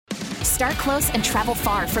Start close and travel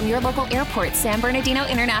far from your local airport, San Bernardino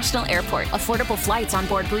International Airport. Affordable flights on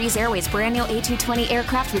board Breeze Airways' brand new A220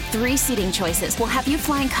 aircraft with 3 seating choices will have you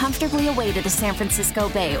flying comfortably away to the San Francisco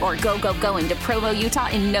Bay or going to Provo, Utah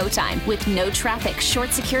in no time with no traffic,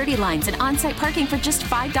 short security lines, and on-site parking for just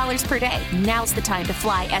 $5 per day. Now's the time to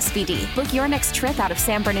fly SBD. Book your next trip out of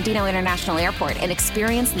San Bernardino International Airport and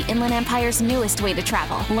experience the Inland Empire's newest way to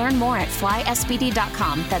travel. Learn more at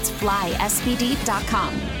flysbd.com. That's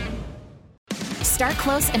flysbd.com. Start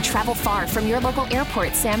close and travel far from your local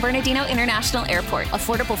airport, San Bernardino International Airport.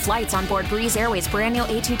 Affordable flights on board Breeze Airways' brand new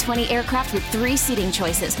A220 aircraft with 3 seating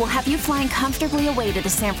choices will have you flying comfortably away to the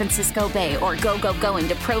San Francisco Bay or going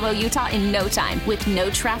to Provo, Utah in no time with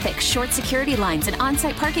no traffic, short security lines, and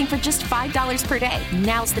on-site parking for just $5 per day.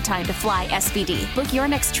 Now's the time to fly SBD. Book your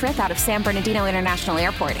next trip out of San Bernardino International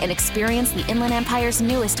Airport and experience the Inland Empire's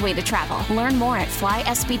newest way to travel. Learn more at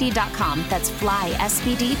flysbd.com. That's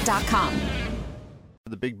flysbd.com.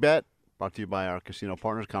 The Big Bet, brought to you by our casino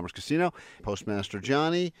partners, Commerce Casino. Postmaster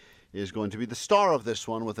Johnny is going to be the star of this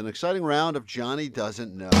one with an exciting round of Johnny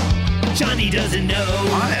Doesn't Know. Johnny doesn't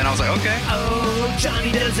know. And I was like, okay. Oh,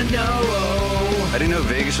 Johnny doesn't know. I didn't know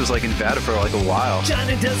Vegas was like in Nevada for like a while.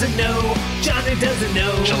 Johnny doesn't know. Johnny doesn't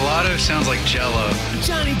know. Gelato sounds like Jello.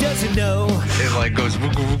 Johnny doesn't know. It like goes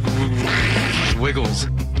wiggles.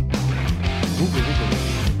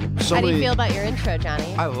 So How do you many, feel about your intro,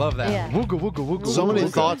 Johnny? I love that. Yeah. Wooga, wooga, wooga, so wooga, many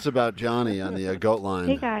wooga. thoughts about Johnny on the goat line.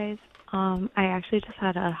 Hey guys, I actually just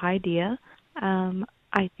had a idea.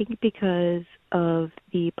 I think because of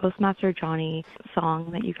the Postmaster Johnny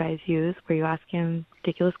song that you guys use, where you ask him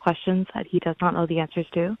ridiculous questions that he does not know the answers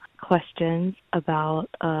to, questions about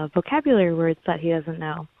vocabulary words that he doesn't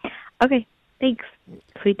know. Okay, thanks.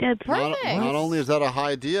 Sweet dibs. Not only is that a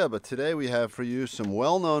high idea, but today we have for you some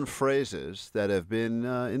well-known phrases that have been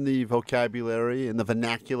in the vocabulary, in the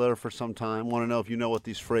vernacular for some time. Want to know if you know what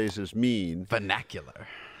these phrases mean. Vernacular.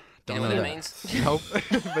 You know what it means? Nope. But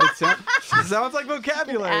it sounds like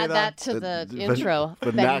vocabulary. Add though. that to the intro.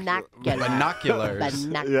 Vernacular. Binoculars.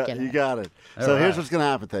 Yeah, you got it. All So here's right. what's going to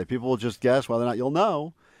happen today. People will just guess whether or not you'll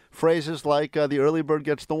know phrases like the early bird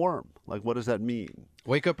gets the worm. Like, what does that mean?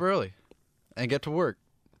 Wake up early and get to work.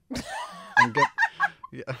 And get,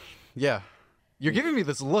 yeah. You're giving me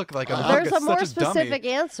this look like I'm There's a such more dummy. specific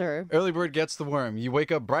answer. Early bird gets the worm. You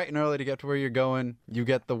wake up bright and early to get to where you're going. You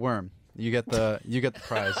get the worm. You get the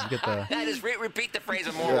prize. You get the. That is, repeat the phrase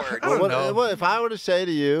in more words. What if I were to say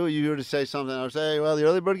to you, you were to say something, I would say, well, the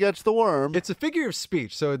early bird gets the worm. It's a figure of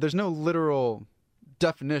speech, so there's no literal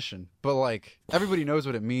definition. But like everybody knows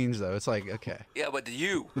what it means, though. It's like okay. Yeah, but do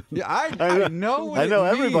you? Yeah, I know. What I know it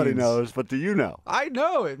everybody means. knows, but do you know? I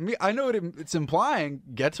know it. I know what it's implying.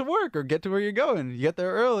 Get to work or get to where you're going. You get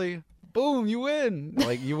there early. Boom, you win.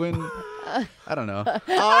 Like you win. I don't know. All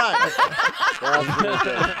right.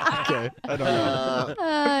 Okay, I don't know.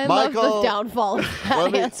 I Michael, love the downfall of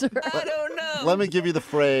that answer. I don't know. Let me give you the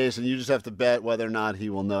phrase, and you just have to bet whether or not he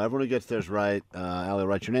will know. Everyone who gets theirs right, Allie,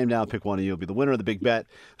 write your name down. Pick one of you will be the winner of the big bet,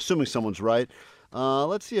 assuming someone's right.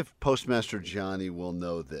 Let's see if Postmaster Johnny will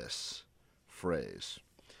know this phrase.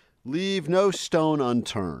 Leave no stone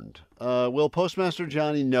unturned. Will Postmaster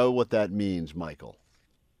Johnny know what that means, Michael?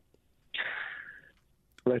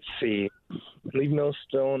 Let's see. Leave no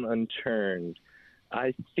stone unturned.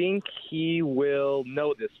 I think he will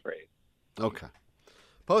know this phrase. Okay.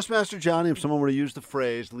 Postmaster Johnny, if someone were to use the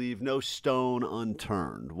phrase, leave no stone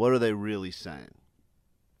unturned, what are they really saying?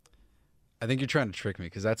 I think you're trying to trick me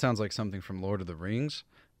because that sounds like something from Lord of the Rings.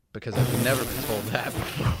 Because I've never been told that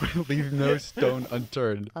before. Leave no stone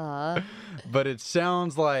unturned. But it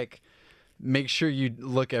sounds like make sure you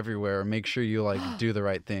look everywhere. Or make sure you like do the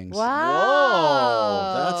right things. Wow.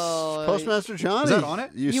 Whoa, that's Postmaster Johnny. Is that on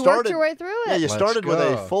it? You worked your way through it. Yeah, you Let's started with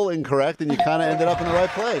a go. full incorrect, and you kind of ended up in the right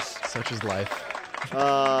place. Such is life.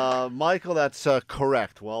 Michael, that's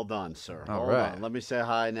correct. Well done, sir. All Hold right. on. Let me say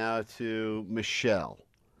hi now to Michelle.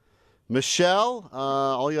 Michelle,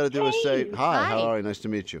 all you got to do is say hi. How are you? Nice to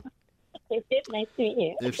meet you. Nice to meet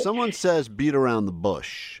you. If someone says beat around the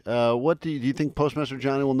bush, what do you think Postmaster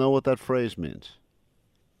Johnny will know what that phrase means?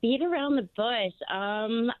 Beat around the bush.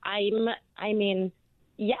 I mean,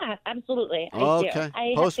 yeah, absolutely. I Okay. do. I have faith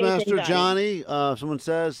in Postmaster Johnny, if someone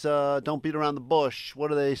says don't beat around the bush,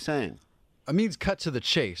 what are they saying? It means cut to the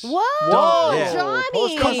chase. Whoa, Yeah. Johnny.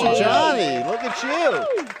 Postmaster Johnny, look at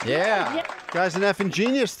you. Yeah. Guy's an effing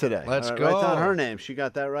genius today. Let's All right, go. Write down her name. She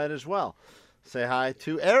got that right as well. Say hi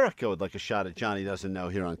to Erica would like a shot at Johnny Doesn't Know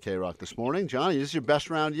here on K-Rock this morning. Johnny, this is your best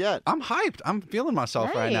round yet. I'm hyped. I'm feeling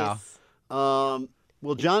myself right now.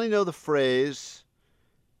 Will Johnny know the phrase,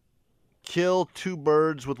 kill two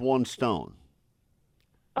birds with one stone?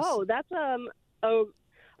 Oh, that's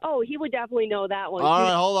he would definitely know that one. All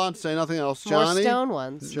right, hold on. Say nothing else, More Johnny. stone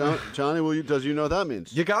ones. Johnny, does you know what that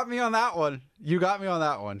means? You got me on that one.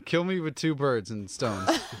 Kill me with 2 birds and stones.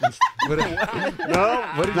 No,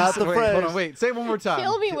 What did not you say? the Wait, phrase. hold on, wait. Say it one more time.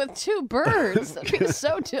 Kill me with 2 birds. That'd be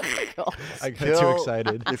so difficult. I got too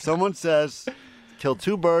excited. If someone says, kill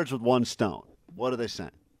 2 birds with 1 stone, what are they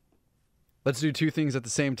saying? Let's do 2 things at the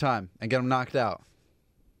same time and get them knocked out.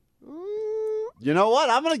 You know what?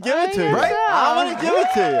 I'm going to give it to you. Right? I'm going to give it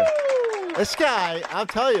to you. This guy, I'll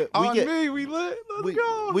tell you. We lit. Let's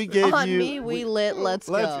go. We gave On you. me, we lit. Let's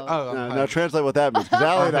go. Now translate what that means, because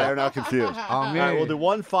Allie and I are now confused. All me. right, we'll do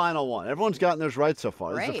one final one. Everyone's gotten theirs right so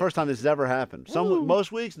far. This is the Great. first time this has ever happened.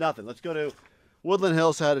 Most weeks, nothing. Let's go to Woodland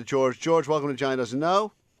Hills side of George. George, welcome to Johnny Doesn't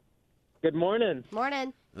Know. Good morning.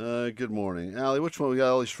 Morning. Good morning. Allie, which one? We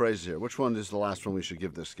got all these phrases here. Which one is the last one we should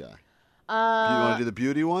give this guy? You want to do the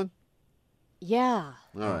beauty one? Yeah.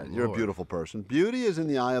 All right, you're a beautiful person. Beauty is in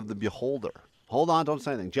the eye of the beholder. Hold on, don't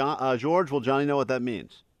say anything. George, will Johnny know what that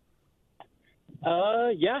means?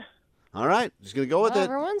 Yeah. All right, just going to go with it.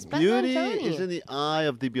 Everyone's betting on Beauty Johnny. is in the eye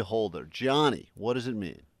of the beholder. Johnny, what does it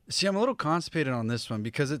mean? See, I'm a little constipated on this one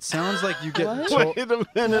because it sounds like you get told. Wait a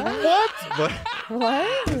minute. What?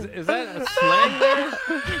 What? Is that a slang there?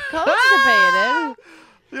 Constipated.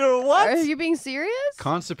 You're what? Are you being serious?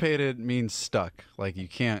 Constipated means stuck. Like you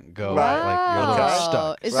can't go. Right. Like you're a little Oh,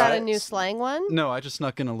 stuck. is that a Right. new slang one? No, I just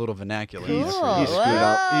snuck in a little vernacular. Cool. He screwed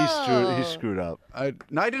up. Whoa. He screwed up.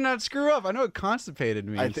 No, I did not screw up. I know what constipated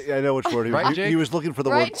means. I know which word he was. Right, he Jake? was looking for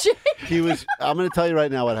the Right, word. Jake? He was. I'm going to tell you right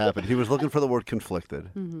now what happened. He was looking for the word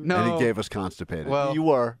conflicted, No. and he gave us constipated. Well- you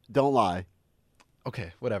were. Don't lie.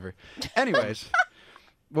 Okay, whatever. Anyways,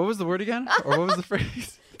 what was the word again? Or what was the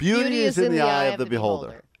phrase? Beauty is in the eye of the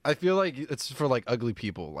beholder. I feel like it's for like ugly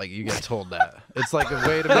people. Like you get told that. It's like a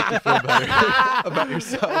way to make you feel better about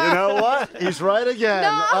yourself. You know what? He's right again.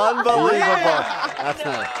 Unbelievable. That's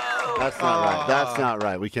not right. That's not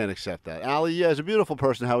right. We can't accept that. Allie, yeah, as a beautiful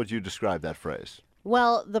person, how would you describe that phrase?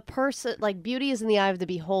 Well, the person, like, beauty is in the eye of the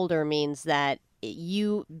beholder means that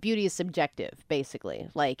beauty is subjective, basically.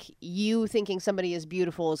 Like, you thinking somebody is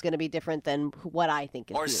beautiful is going to be different than what I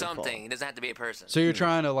think is Or beautiful. something. It doesn't have to be a person. So you're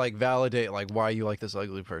trying to like validate like why you like this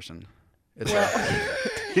ugly person. It's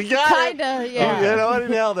You got it. Kinda, yeah. You know what? He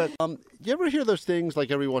nailed it. You ever hear those things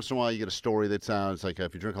like every once in a while you get a story that sounds like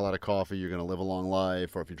if you drink a lot of coffee, you're going to live a long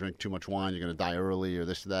life, or if you drink too much wine, you're going to die early, or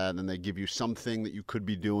this or that, and then they give you something that you could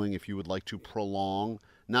be doing if you would like to prolong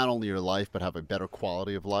not only your life but have a better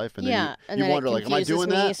quality of life. And Yeah, then and you then wonder, it like, am I confuses doing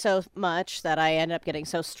me that? so much that I end up getting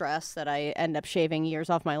so stressed that I end up shaving years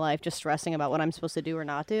off my life just stressing about what I'm supposed to do or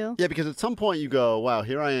not do. Yeah, because at some point you go, wow,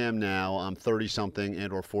 here I am now. I'm 30-something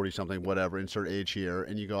and or 40-something, whatever, insert age here.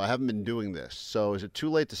 And you go, I haven't been doing this. So is it too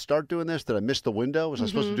late to start doing this? Did I miss the window? Was I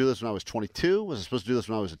supposed to do this when I was 22? Was I supposed to do this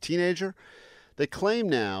when I was a teenager? They claim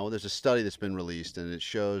now, there's a study that's been released, and it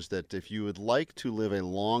shows that if you would like to live a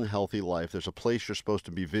long, healthy life, there's a place you're supposed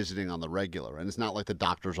to be visiting on the regular. And it's not like the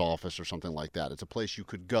doctor's office or something like that. It's a place you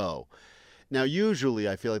could go. Now, usually,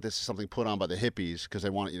 I feel like this is something put on by the hippies because they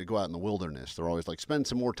want you to go out in the wilderness. They're always like, spend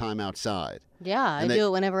some more time outside. Yeah, I And they- do it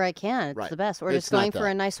whenever I can. It's Right. the best. Or It's just going not for that.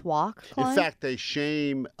 a nice walk. In Colin. fact, they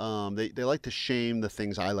shame, they like to shame the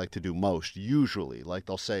things I like to do most, usually. Like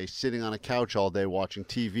they'll say, sitting on a couch all day watching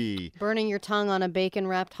TV. burning your tongue on a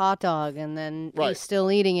bacon-wrapped hot dog and then Right.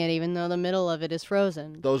 still eating it even though the middle of it is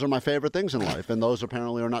frozen. Those are my favorite things in life, and those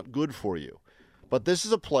apparently are not good for you. But this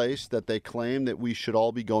is a place that they claim that we should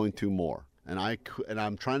all be going to more. And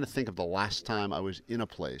I'm trying to think of the last time I was in a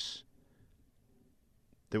place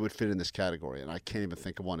that would fit in this category, and I can't even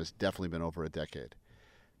think of one. It's definitely been over a decade.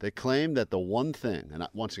 They claim that the one thing, and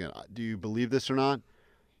once again, do you believe this or not?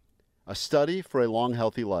 A study for a long,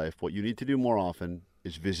 healthy life, what you need to do more often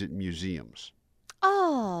is visit museums.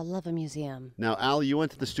 Oh, love a museum. Now, Al, you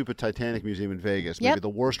went to the stupid Titanic Museum in Vegas. Yep. Maybe the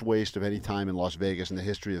worst waste of any time in Las Vegas in the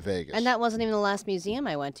history of Vegas. And that wasn't even the last museum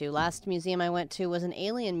I went to. Last museum I went to was an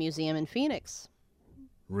alien museum in Phoenix.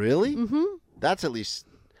 Really? Mm-hmm. That's at least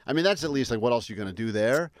like what else are you going to do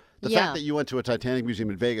there? The Yeah. fact that you went to a Titanic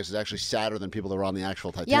museum in Vegas is actually sadder than people that were on the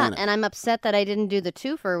actual Yeah, Titanic. and I'm upset that I didn't do the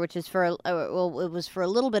twofer, which is for well, it was for a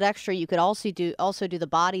little bit extra. You could also do the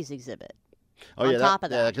bodies exhibit. on top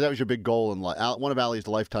of that. Yeah, because that was your big goal in life. One of Allie's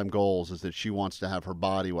lifetime goals is that she wants to have her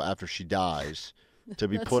body after she dies to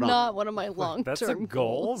be That's put on. not one of my long-term That's a goal,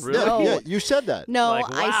 goals. really? No. Yeah, you said that. No, Like,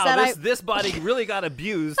 I wow, said this body really got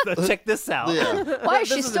abused. Check this out. Yeah. Why is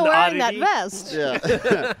she This still an wearing that oddity. vest?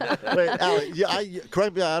 Yeah. Wait, Allie,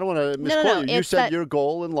 correct me. I don't want to misquote no, you. You it's said that- your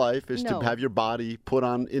goal in life is No. to have your body put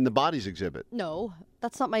on in the bodies exhibit. No,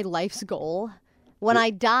 that's not my life's goal. When I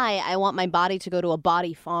die, I want my body to go to a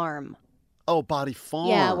body farm. Oh, body farm.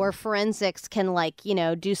 Yeah, where forensics can, like, you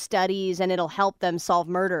know, do studies and it'll help them solve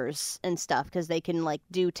murders and stuff because they can, like,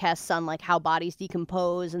 do tests on, like, how bodies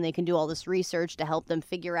decompose and they can do all this research to help them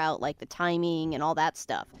figure out, like, the timing and all that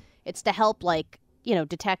stuff. It's to help, like, you know,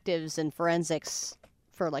 detectives and forensics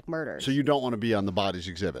for, like, murders. So you don't want to be on the bodies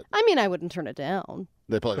exhibit. I mean, I wouldn't turn it down.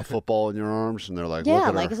 They put like a football in your arms, and they're like, look Yeah,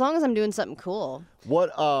 at like, her. as long as I'm doing something cool.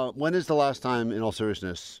 When is the last time, in all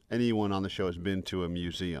seriousness, anyone on the show has been to a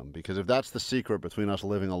museum? Because if that's the secret between us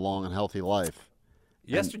living a long and healthy life.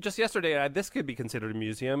 Just yesterday, this could be considered a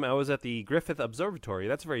museum. I was at the Griffith Observatory.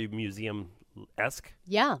 That's very museum-esque.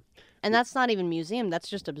 Yeah, and that's not even museum. That's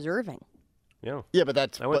just observing. Yeah. Yeah, but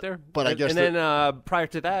that's... I went there. But I guess... And then prior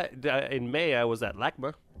to that, in May, I was at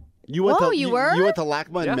LACMA. You went Whoa, to, you were? You went to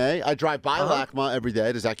LACMA in Yeah. May? I drive by LACMA every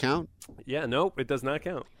day. Does that count? Yeah, nope, it does not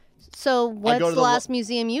count. So what's go to the the last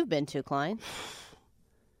museum you've been to, Klein?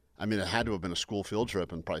 I mean, it had to have been a school field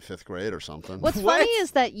trip in probably 5th grade or something. What's funny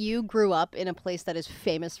is that you grew up in a place that is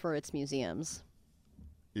famous for its museums.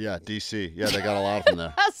 Yeah, D.C. Yeah, they got a lot of them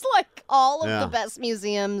there. That's like all of Yeah. the best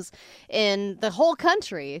museums in the whole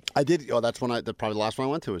country. I did. Oh, that's when probably the last one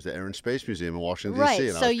I went to was the Air and Space Museum in Washington, D.C. Right,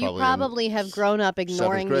 and I so was you in probably have grown up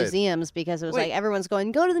ignoring 7th grade. museums because it was Wait. like everyone's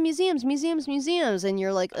going, go to the museums, and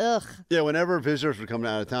you're like, ugh. Yeah, whenever visitors would come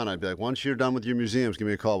out of town, I'd be like, once you're done with your museums, give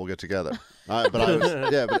me a call. We'll get together. But I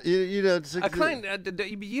was, yeah, but you know, it's like, Klein,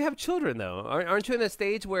 you have children though, aren't you in a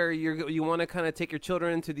stage where you want to kind of take your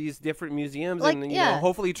children to these different museums Like, and you yeah. know,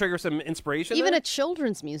 hopefully trigger some inspiration? Even there? a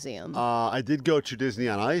children's museum. I did go to Disney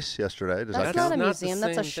on Ice yesterday. Does That's that not count? a not the museum,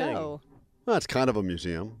 that's a same thing. show. Well, it's kind of a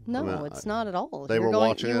museum. No, I mean, it's not at all. they You're were going,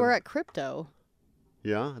 watching You it. were at crypto.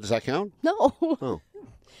 Yeah, does that count? No. Oh,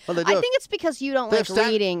 well, they do. I think it's because you don't They like have stat-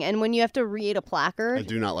 reading, and when you have to read a placard, I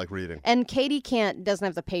do not like reading. and Katie doesn't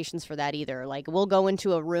have the patience for that either. Like, we'll go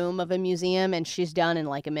into a room of a museum, and she's done in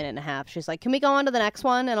like a minute and a half. She's like, "Can we go on to the next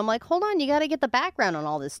one?" And I'm like, "Hold on, you got to get the background on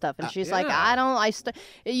all this stuff." And she's like, yeah.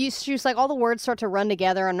 She's like, all the words start to run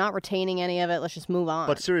together. I'm not retaining any of it. Let's just move on.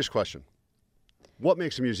 But serious question: what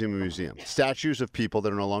makes a museum? Statues of people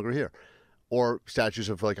that are no longer here, or statues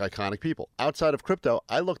of like iconic people. Outside of crypto,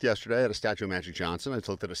 I looked yesterday at a statue of Magic Johnson. I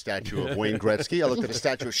looked at a statue of Wayne Gretzky. I looked at a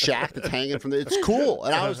statue of Shaq that's hanging from the. It's cool,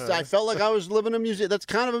 and I felt like I was living in a museum. That's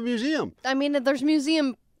kind of a museum. I mean, there's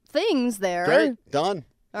museum things there. Great, done.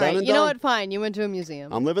 All Done right, and you know done. what? Fine, you went to a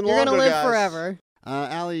museum. I'm living You're longer, gonna live guys. forever.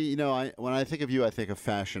 Allie, you know, when I think of you, I think of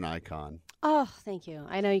fashion icon. Oh, thank you.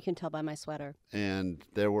 I know you can tell by my sweater. And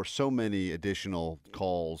there were so many additional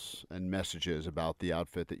calls and messages about the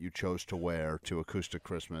outfit that you chose to wear to Acoustic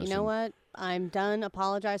Christmas. You know what? I'm done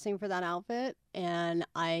apologizing for that outfit, and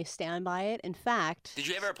I stand by it. In fact, Did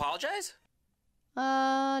you ever apologize?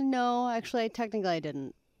 no, actually, technically, I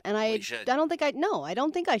didn't. And Well, you should. I don't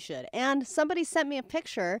think I should. And somebody sent me a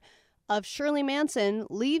picture of Shirley Manson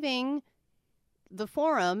leaving the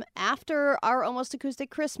forum after our Almost Acoustic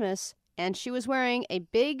Christmas, and she was wearing a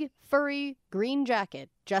big, furry green jacket,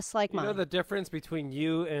 just like You mine. know the difference between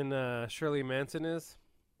you and Shirley Manson is?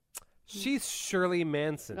 She's Shirley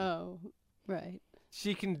Manson. Oh, right.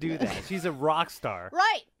 She can do that. She's a rock star.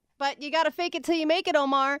 Right, but you got to fake it till you make it,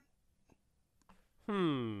 Omar.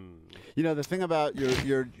 You know, the thing about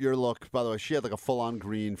your look, by the way, she had like a full-on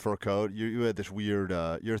green fur coat. You had this weird,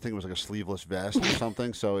 your thing was like a sleeveless vest or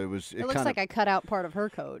something, so it was... It looks like I cut out part of her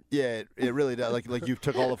coat. Yeah, it really does. Like you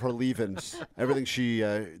took all of her leave-ins, everything she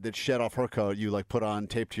that shed off her coat, you like put on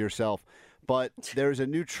tape to yourself. But there's a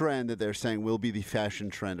new trend that they're saying will be the fashion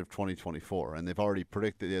trend of 2024, and they've already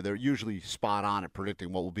predicted. They're usually spot on at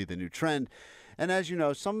predicting what will be the new trend. And as you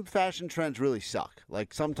know, some fashion trends really suck.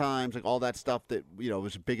 Like sometimes, like all that stuff that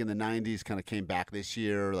was big in the '90s kind of came back this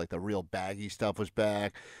year. Like the real baggy stuff was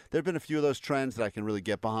back. There've been a few of those trends that I can really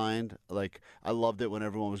get behind. Like I loved it when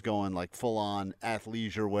everyone was going like full on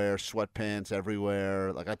athleisure wear, sweatpants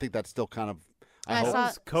everywhere. Like I think that's still kind of. That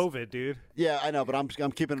was COVID, dude. Yeah, I know, but I'm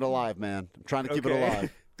keeping it alive, man. I'm trying to keep it Okay.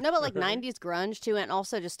 alive. No, but like 90s grunge too, and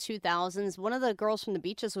also just 2000s. One of the girls from the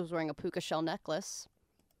Beaches was wearing a puka shell necklace.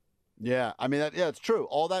 Yeah, I mean, it's true.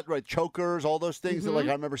 All that, right? Chokers, all those things that, like,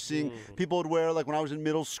 I remember seeing people would wear, like, when I was in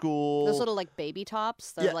middle school. Those little like baby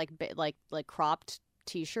tops. They're Yeah. like cropped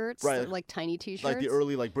T-shirts. Right. They're like tiny T-shirts. Like the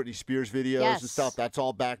early, like, Britney Spears videos Yes. and stuff. That's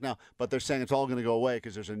all back now. But they're saying it's all going to go away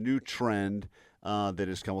because there's a new trend that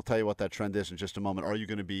is coming. We'll tell you what that trend is in just a moment. Are you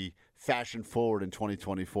going to be fashion forward in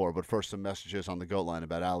 2024? But first, some messages on the GOAT line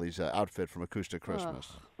about Allie's outfit from Acoustic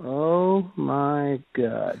Christmas. Oh my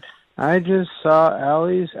God. I just saw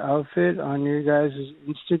Allie's outfit on your guys'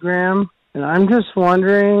 Instagram, and I'm just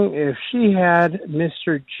wondering if she had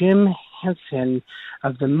Mr. Jim Henson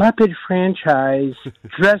of the Muppet franchise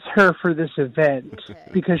dress her for this event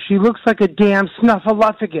because she looks like a damn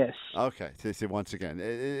snuffleupagus. Okay, see, once again,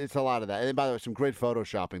 it's a lot of that. And by the way, some great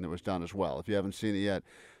photoshopping that was done as well. If you haven't seen it yet,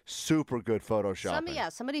 super good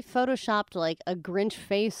photoshopping. Somebody photoshopped like a Grinch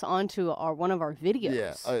face onto one of our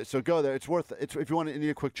videos. Yeah, so go there. It's worth it. If you want to need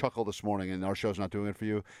a quick chuckle this morning and our show's not doing it for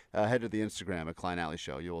you, head to the Instagram at Klein Alley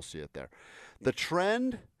Show. You will see it there. The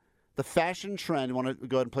trend, the fashion trend, you want to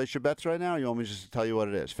go ahead and place your bets right now, or you want me just to tell you what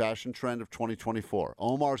it is? Fashion trend of 2024.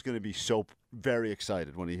 Omar's going to be so very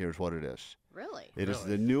excited when he hears what it is. Really? It is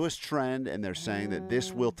the newest trend, and they're saying that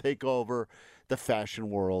this will take over the fashion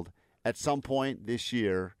world. At some point this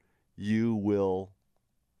year, you will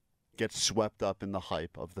get swept up in the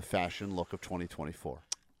hype of the fashion look of 2024.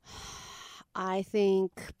 I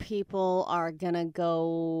think people are going to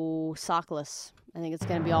go sockless. I think it's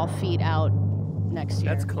going to be all feet out next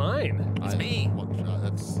year. That's Klein. It's me.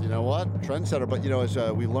 That's, you know what, trendsetter. But, you know, as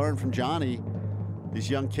we learned from Johnny, these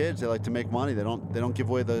young kids, they like to make money. They don't give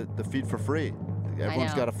away the feet for free.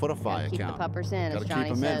 Everyone's got a Footify account. Keep the puppers in, as Johnny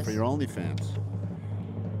keep them in says. for your OnlyFans.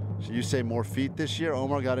 So you say more feet this year.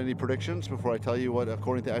 Omar, got any predictions before I tell you what,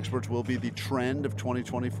 according to experts, will be the trend of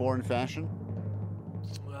 2024 in fashion?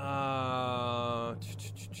 I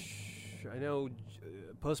know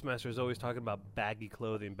Postmaster is always talking about baggy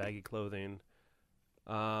clothing.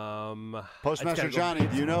 Postmaster Johnny,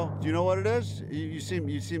 do you know what it is? You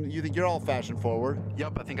think you're all fashion forward.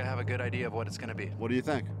 Yep, I think I have a good idea of what it's going to be. What do you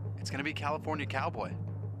think? It's going to be California Cowboy.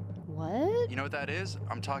 What? You know what that is?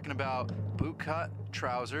 I'm talking about boot-cut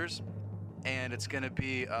trousers, and it's going to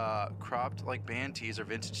be cropped like band tees or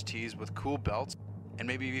vintage tees with cool belts, and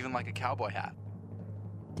maybe even like a cowboy hat.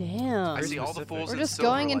 Damn. I see all the fools We're in just silver,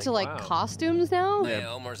 going into wow. costumes now?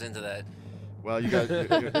 Yeah, Omar's into that. Well, you guys.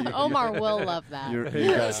 Omar will love that. You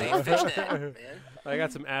guys. Same fishnet, man. I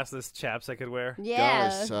got some assless chaps I could wear. Yeah.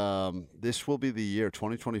 Guys, this will be the year,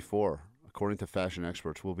 2024, according to fashion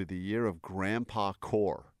experts, will be the year of Grandpa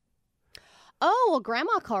Core. Oh, well,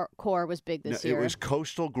 Grandma Core was big this year. It was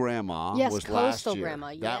Coastal Grandma. Yes, was Coastal last year.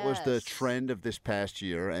 Grandma, That was the yes. trend of this past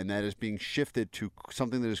year, and that is being shifted to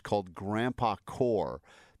something that is called Grandpa Core,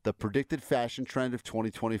 the predicted fashion trend of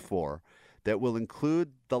 2024 that will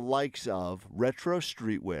include the likes of retro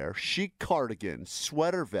streetwear, chic cardigans,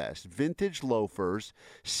 sweater vests, vintage loafers,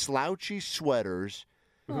 slouchy sweaters,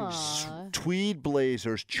 tweed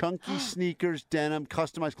blazers, chunky sneakers, denim,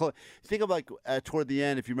 customized clothing. Think of like toward the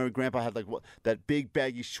end, if you remember, Grandpa had like that big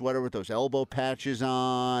baggy sweater with those elbow patches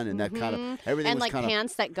on, and that kind of everything. And was like kind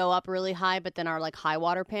pants that go up really high, but then are like high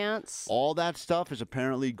water pants. all that stuff is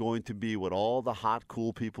apparently going to be what all the hot,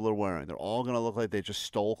 cool people are wearing. They're all going to look like they just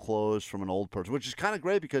stole clothes from an old person, which is kind of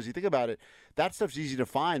great because you think about it, that stuff's easy to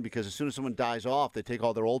find because as soon as someone dies off, they take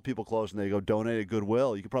all their old people clothes and they go donate at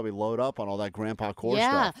Goodwill. You could probably load up on all that Grandpa Core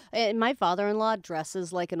stuff. Yeah, my father-in-law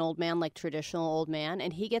dresses like an old man, like traditional old man,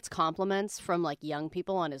 and he gets compliments from like young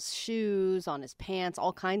people on his shoes, on his pants,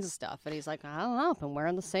 all kinds of stuff. And he's like, I don't know, I've been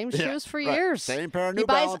wearing the same shoes for years. Same pair of New He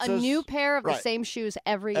buys Balances. a new pair of the Right. same shoes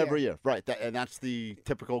every year. Every year, right. And that's the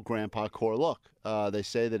typical Grandpa Core look. They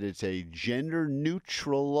say that it's a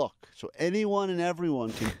gender-neutral look. So anyone and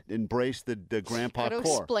everyone can embrace the Grandpa Gotta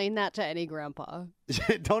Core. explain that to any grandpa.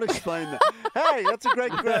 Don't explain that. Hey, that's a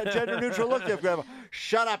great gender-neutral look there, Grandpa.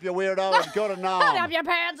 Shut up, you weirdo, and go to Nom. Shut up, you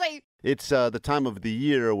pansy! It's the time of the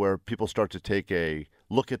year where people start to take a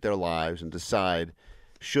look at their lives and decide,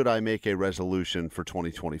 should I make a resolution for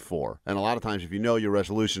 2024? And a lot of times, if you know your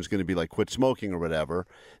resolution is going to be like quit smoking or whatever,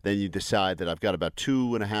 then you decide that I've got about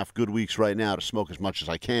 2.5 good weeks right now to smoke as much as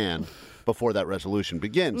I can before that resolution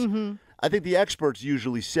begins. I think the experts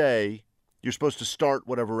usually say you're supposed to start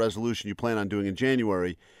whatever resolution you plan on doing in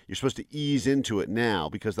January. You're supposed to ease into it now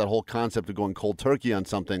because that whole concept of going cold turkey on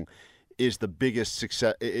something is the biggest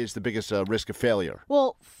success, is the biggest risk of failure.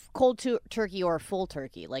 Well, cold turkey or full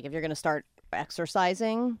turkey. Like if you're going to start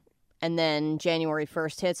exercising and then January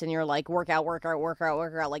 1st hits and you're like work out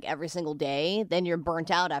like every single day, then you're burnt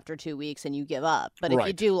out after 2 weeks and you give up. But if you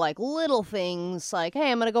Right. do like little things like,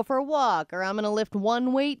 hey, I'm going to go for a walk or I'm going to lift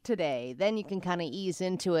one weight today, then you can kind of ease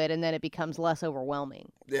into it and then it becomes less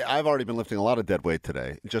overwhelming. Yeah, I've already been lifting a lot of dead weight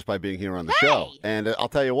today just by being here on the show. And I'll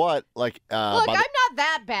tell you what, like Look, I'm not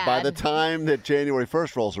that bad. by the time that January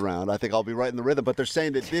 1st rolls around, I think I'll be right in the rhythm. But they're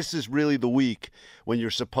saying that this is really the week when you're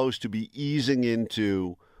supposed to be easing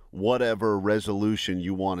into whatever resolution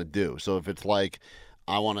you want to do. So if it's like,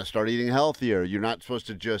 I want to start eating healthier, you're not supposed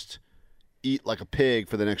to just eat like a pig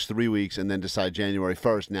for the next 3 weeks and then decide January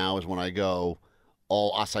 1st, now is when I go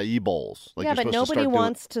all acai bowls. Like yeah, you're but supposed to nobody start doing-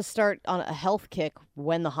 wants to start on a health kick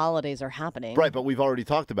when the holidays are happening. Right, but we've already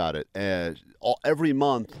talked about it. Every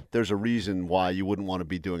month, there's a reason why you wouldn't want to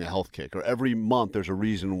be doing a health kick. Or every month, there's a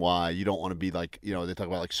reason why you don't want to be like, they talk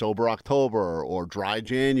about like sober October or dry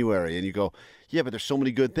January. And you go, yeah, but there's so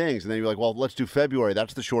many good things. And then you're like, well, let's do February.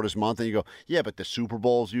 That's the shortest month. And you go, yeah, but the Super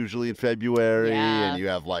Bowl's usually in February. Yeah. And you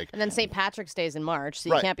have like... And then St. Patrick's Day's in March, so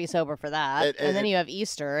you Right. can't be sober for that. And then you have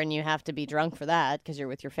Easter, and you have to be drunk for that because you're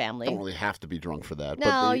with your family. don't really have to be drunk for that. No,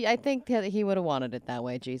 but I think that he would have wanted it that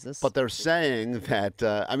way, Jesus. But they're saying that,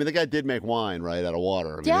 the guy did make wine, right, out of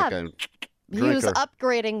water. I mean, Yeah. that guy, he was drinker.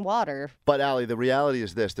 upgrading water. But, Allie, the reality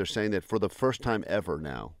is this. They're saying that for the first time ever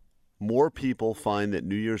now, more people find that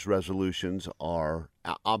New Year's resolutions are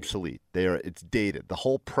obsolete. It's dated. The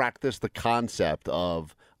whole practice, the concept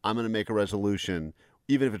of I'm going to make a resolution,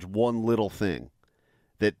 even if it's one little thing,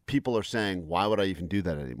 that people are saying, why would I even do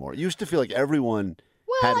that anymore? It used to feel like everyone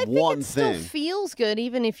had I think one it thing. still feels good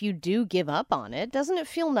even if you do give up on it. Doesn't it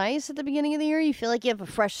feel nice at the beginning of the year? You feel like you have a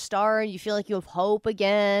fresh start. You feel like you have hope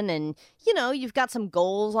again. And, you've got some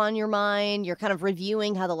goals on your mind. You're kind of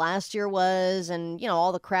reviewing how the last year was and,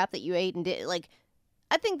 all the crap that you ate and did. Like,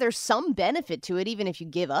 I think there's some benefit to it even if you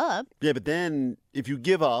give up. Yeah, but then if you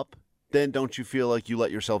give up, then don't you feel like you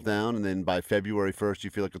let yourself down? And then by February 1st, you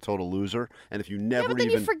feel like a total loser? And if you never But then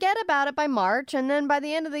even... you forget about it by March. And then by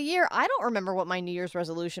the end of the year, I don't remember what my New Year's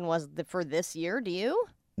resolution was for this year. Do you?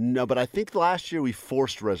 No, but I think last year we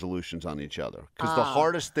forced resolutions on each other because the Ah.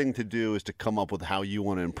 hardest thing to do is to come up with how you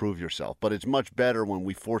want to improve yourself. But it's much better when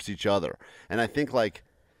we force each other. And I think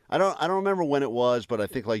I don't remember when it was, but I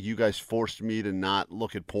think you guys forced me to not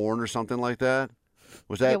look at porn or something like that.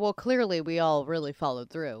 Was that? Yeah, well, clearly we all really followed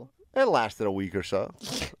through. It lasted a week or so.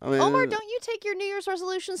 I mean, Omar, don't you take your New Year's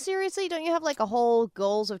resolution seriously? Don't you have a whole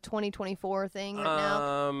goals of 2024 thing right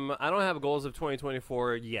now? I don't have goals of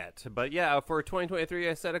 2024 yet, but yeah, for 2023,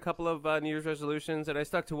 I set a couple of New Year's resolutions, and I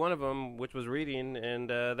stuck to one of them, which was reading, and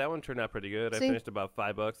that one turned out pretty good. See? I finished about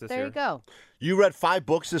 $5 this year. There you go. You read 5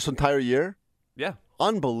 books this entire year? Yeah.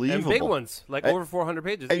 Unbelievable. And big ones, over 400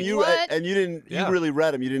 pages. And each. you didn't Yeah. you really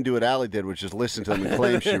read them. You didn't do what Allie did, which is listen to them and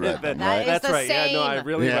claim she read them. That right? is That's the right. Yeah, no, I same.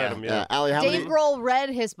 really read them. Yeah. Allie, how Dave many? Grohl read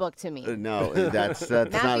his book to me. No, that's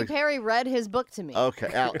Matthew not. Perry read his book to me.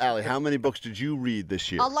 Okay, Allie, how many books did you read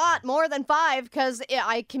this year? A lot more than 5 because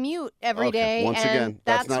I commute every day. Once and again,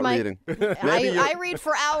 that's not my, reading. Maybe I read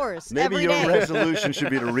for hours Maybe every your day. resolution should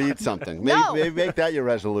be to read something. Maybe, No. maybe make that your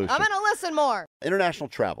resolution. I'm going to listen more. International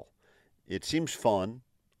travel. It seems fun.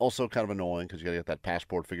 Also kind of annoying because you got to get that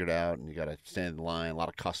passport figured out and you got to stand in line, a lot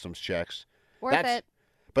of customs checks. Worth it.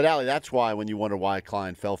 But, Allie, that's why when you wonder why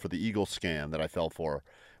Klein fell for the Eagle scam that I fell for,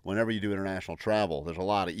 whenever you do international travel, there's a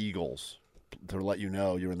lot of Eagles to let you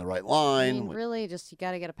know you're in the right I line. mean, really, just you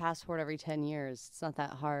got to get a passport every 10 years. It's not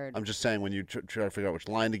that hard. I'm just saying when you try to figure out which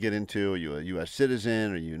line to get into, are you a U.S.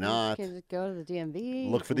 citizen? Are you not? You can just go to the DMV.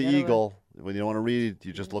 Look for you the can go to Eagle. When you don't want to read,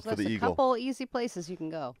 you just look for There's the a Eagle. couple easy places you can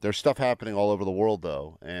go. There's stuff happening all over the world,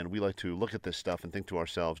 though, and we like to look at this stuff and think to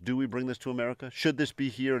ourselves, do we bring this to America? Should this be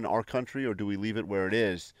here in our country, or do we leave it where it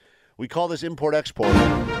is? We call this import-export.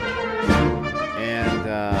 And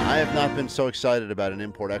I have not been so excited about an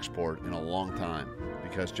import-export in a long time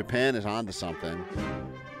because Japan is onto something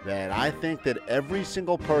that I think that every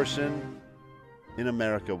single person in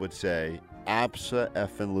America would say,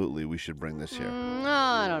 abso-effing-lutely, we should bring this here. No,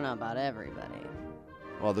 I don't know about everybody.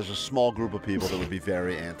 Well, there's a small group of people that would be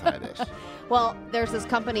very anti this. Well, there's this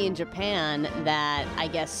company in Japan that I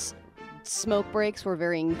guess smoke breaks were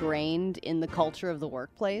very ingrained in the culture of the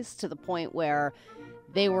workplace to the point where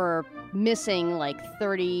they were missing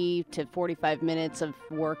 30 to 45 minutes of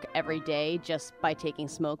work every day just by taking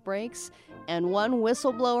smoke breaks. And one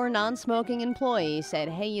whistleblower non-smoking employee said,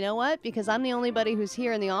 hey, you know what? Because I'm the only buddy who's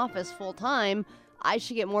here in the office full time, I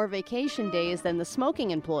should get more vacation days than the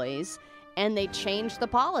smoking employees. And they changed the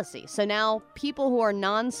policy. So now people who are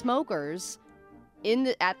non-smokers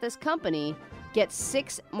at this company get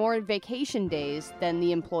 6 more vacation days than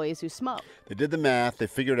the employees who smoke. They did the math. They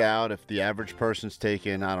figured out if the average person's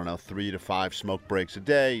taking, 3 to 5 smoke breaks a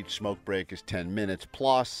day, each smoke break is 10 minutes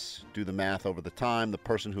plus. Do the math over the time. The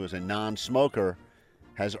person who is a non-smoker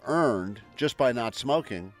has earned, just by not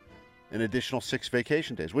smoking, an additional 6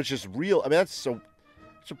 vacation days, which is real. I mean, it's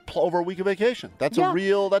over a week of vacation. That's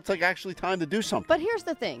actually time to do something. But here's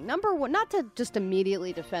the thing. Number one, not to just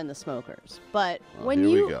immediately defend the smokers, but when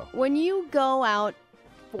here we you go out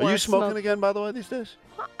for Are you smoking again, by the way, these days?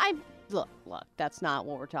 Look, that's not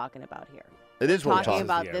what we're talking about here. It is what we're talking talking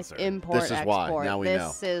about. the This answer. import This is export. why. Now we know.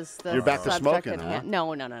 This is the You're back to subject smoking, at huh? hand.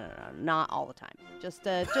 No, not all the time. Just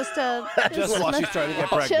Just while she's trying to get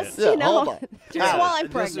pregnant. Just Yeah, you know, hold on. just while I'm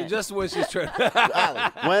Just, pregnant. just when she's trying.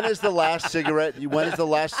 Allie, when is the last cigarette? When is the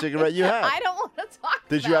last cigarette you had? I don't want to talk.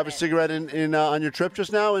 Did you about have a it. cigarette in on your trip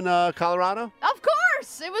just now in Colorado? Of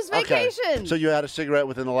course, it was vacation. Okay. So you had a cigarette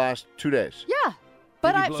within the last 2 days. Yeah,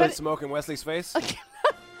 but Did you blow but smoke in Wesley's face?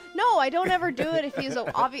 no, I don't ever do it if he's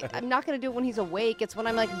I'm not going to do it when he's awake. It's when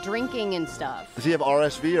I'm like drinking and stuff. Does he have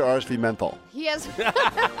RSV or RSV menthol? He has.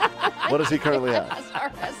 What does he currently have? has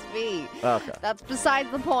RSV. Okay. That's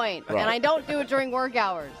besides the point. Right. And I don't do it during work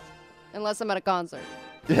hours, unless I'm at a concert.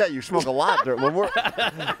 Yeah, you smoke a lot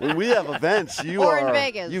when we have events. You Or are in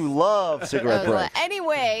Vegas. You love cigarette breaks.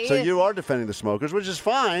 Anyway. So you are defending the smokers, which is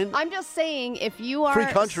fine. I'm just saying, if you are Free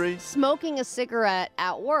country. smoking a cigarette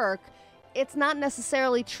at work, it's not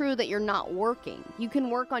necessarily true that you're not working. You can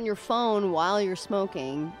work on your phone while you're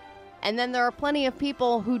smoking. And then there are plenty of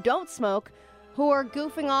people who don't smoke who are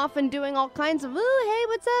goofing off and doing all kinds of, ooh, hey,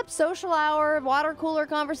 what's up, social hour, water cooler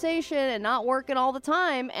conversation, and not working all the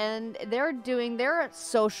time. And they're doing their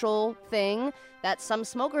social thing that some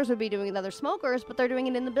smokers would be doing with other smokers, but they're doing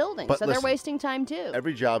it in the building. But so listen, they're wasting time too.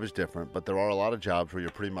 Every job is different, but there are a lot of jobs where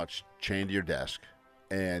you're pretty much chained to your desk.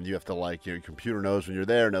 And you have to, like, your computer knows when you're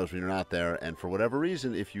there, knows when you're not there. And for whatever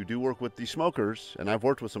reason, if you do work with these smokers, and I've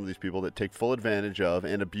worked with some of these people that take full advantage of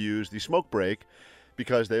and abuse the smoke break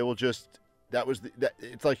because they will just,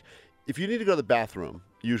 it's like, if you need to go to the bathroom,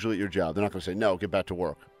 usually at your job, they're not going to say, no, get back to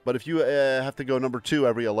work. But if you have to go number 2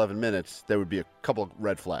 every 11 minutes, there would be a couple of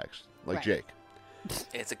red flags, like Right. Jake.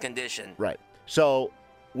 It's a condition. Right. So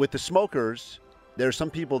with the smokers, there's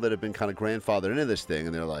some people that have been kind of grandfathered into this thing,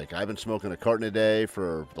 and they're like, I've been smoking a carton a day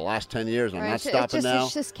for the last 10 years, and I'm not stopping now.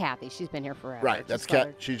 It's just Kathy. She's been here forever. Right. Just That's let Kat.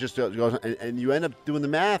 her- She just goes, and you end up doing the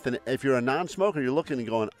math, and if you're a non-smoker, you're looking and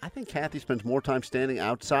going, I think Kathy spends more time standing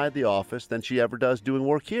outside the office than she ever does doing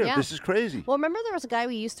work here. Yeah. This is crazy. Well, remember there was a guy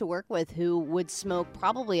we used to work with who would smoke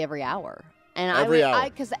probably every hour. And Every hour.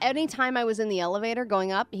 because anytime I was in the elevator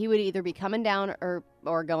going up, he would either be coming down or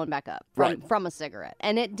going back up from a cigarette.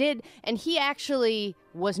 And it did, and he actually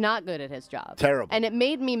was not good at his job. Terrible. And it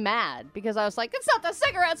made me mad because I was like, it's not the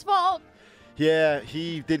cigarette's fault. Yeah,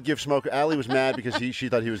 he did give smoke. Allie was mad because she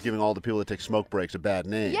thought he was giving all the people that take smoke breaks a bad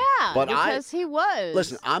name. Yeah, but because he was.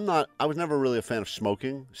 Listen, I was never really a fan of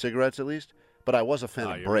smoking cigarettes, at least. But I was a fan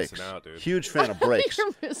of you're breaks. missing out, dude. Huge fan of breaks.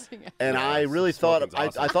 You're missing out. And Yeah, I really thought smoking's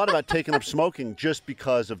awesome. I thought about taking up smoking just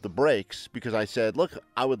because of the breaks. Because I said, look,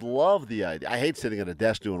 I would love the idea. I hate sitting at a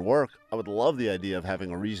desk doing work. I would love the idea of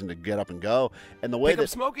having a reason to get up and go. And the way Pick up that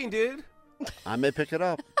smoking, dude. I may pick it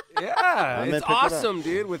up. Yeah, may it's pick it up. awesome,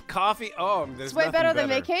 dude. With coffee. Oh, there's It's way nothing better than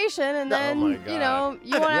vacation, and then my you know God.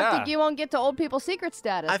 you won't have Yeah. to, you won't get to old people secret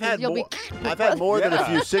status. I've 'cause had you'll more. be. I've had more than a Yeah.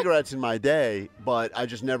 few cigarettes in my day, but I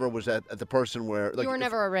just never was at the person where like You were if-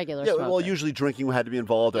 never a regular Yeah, smoker. well, usually drinking had to be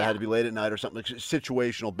involved, or it Yeah. had to be late at night, or something like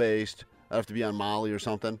situational based. I'd have to be on Molly or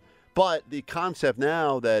something. But the concept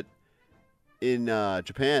now that in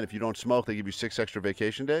Japan, if you don't smoke, they give you 6 extra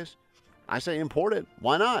vacation days. I say import it.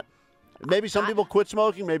 Why not? Maybe some people quit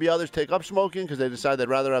smoking. Maybe others take up smoking because they decide they'd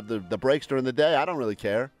rather have the breaks during the day. I don't really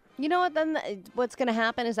care. You know what? Then what's going to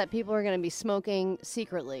happen is that people are going to be smoking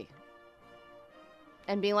secretly,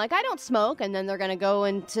 and being like, "I don't smoke," and then they're going to go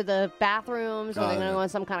into the bathrooms, or they're going to go in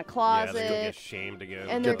some kind of Yeah, closet, they go get shamed again.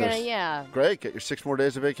 and they're Get going to those- Great. Get your 6 more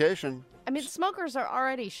days of vacation. I mean, smokers are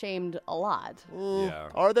already shamed a lot. Yeah.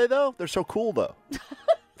 Are they, though? They're so cool, though. I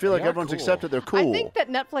feel like They are everyone's cool. accepted they're cool. I think that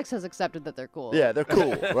Netflix has accepted that they're cool. Yeah, they're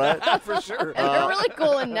cool, right? For sure. And they're really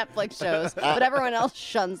cool in Netflix shows, but everyone else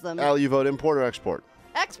shuns them. Al, you vote import or export?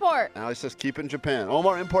 Export. Allie says keep in Japan.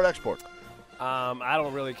 Omar, import, export. I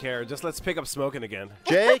don't really care. Just let's pick up smoking again.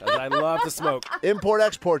 Jake? 'Cause I love to smoke. Import,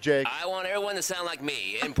 export, Jake. I want everyone to sound like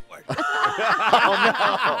me. Import.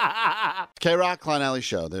 K-Rock, Klein Alley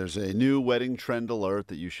Show. There's a new wedding trend alert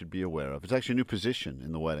that you should be aware of. It's actually a new position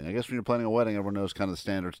in the wedding. I guess when you're planning a wedding, everyone knows kind of the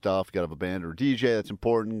standard stuff. You got to have a band or a DJ. That's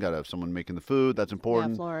important. Got to have someone making the food. That's Yeah,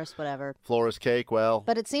 important. florist, whatever. Florist cake, well.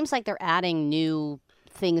 But it seems like they're adding new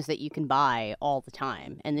things that you can buy all the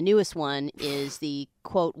time. And the newest one is the,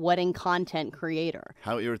 quote, wedding content creator.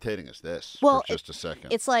 How irritating is this? Well, for just a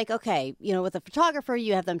second. It's like, okay, you know, with a photographer,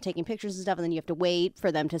 you have them taking pictures and stuff, and then you have to wait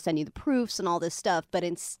for them to send you the proofs and all this stuff. But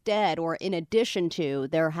instead, or in addition to,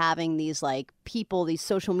 they're having these, like, people, these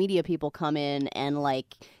social media people come in and,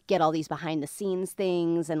 like, get all these behind the scenes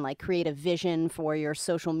things and, like, create a vision for your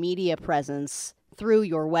social media presence through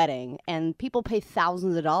your wedding. And people pay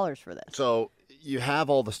thousands of dollars for this. So you have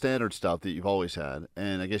all the standard stuff that you've always had,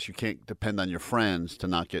 and I guess you can't depend on your friends to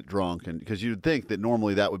not get drunk, and because you'd think that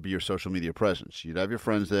normally that would be your social media presence. You'd have your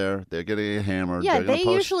friends there; they're getting hammered. Yeah, they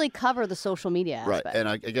usually cover the social media aspect. Right, and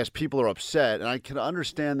I guess people are upset, and I can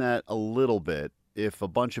understand that a little bit if a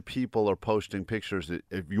bunch of people are posting pictures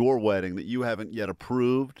of your wedding that you haven't yet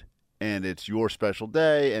approved, and it's your special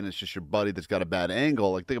day, and it's just your buddy that's got a bad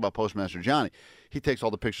angle. Like, think about Postmaster Johnny. He takes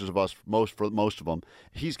all the pictures of us, for most of them.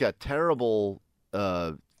 He's got terrible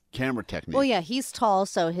camera technique. Well, yeah, he's tall,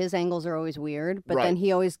 so his angles are always weird, but then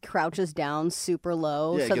he always crouches down super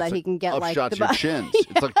low so that he can get like shots your chins.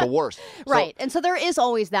 It's like the worst. Right. And so there is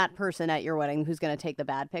always that person at your wedding who's going to take the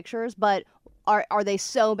bad pictures, but are they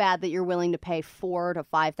so bad that you're willing to pay $4,000 to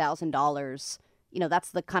 $5,000? You know, that's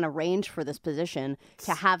the kind of range for this position,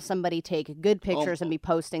 to have somebody take good pictures and be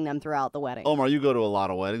posting them throughout the wedding. Omar, you go to a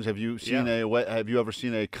lot of weddings. Have you seen have you ever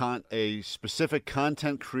seen a specific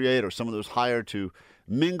content creator, someone that was hired to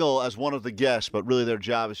mingle as one of the guests, but really their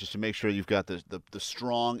job is just to make sure you've got the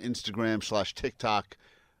strong Instagram/TikTok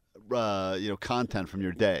content from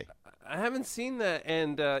your day? I haven't seen that,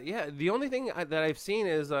 and the only thing that I've seen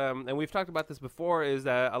is, and we've talked about this before, is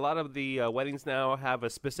that a lot of the weddings now have a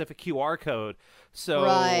specific QR code. So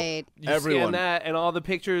you scan that, and all the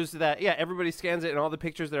pictures everybody scans it, and all the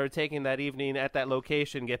pictures that are taken that evening at that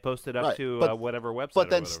location get posted up to whatever website. But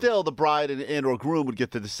then still, the bride and or groom would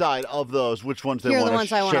get to decide of those which ones they want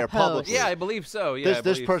to share publicly. Yeah, I believe so. Yeah,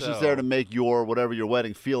 this person's there to make your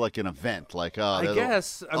wedding feel like an event. Like I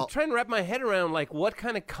guess I'm trying to wrap my head around like what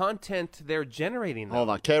kind of content they're generating. Hold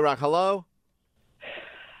on, K-Rock, hello?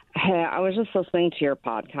 Hey, I was just listening to your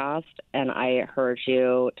podcast, and I heard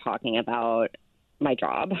you talking about my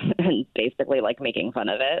job and basically like making fun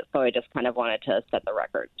of it. So I just kind of wanted to set the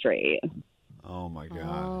record straight. Oh, my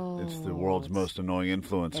God. It's the world's most annoying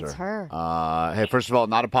influencer. It's her. Hey, first of all,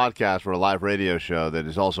 not a podcast. We're a live radio show that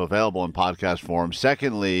is also available in podcast form.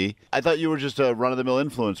 Secondly, I thought you were just a run-of-the-mill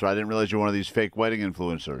influencer. I didn't realize you were one of these fake wedding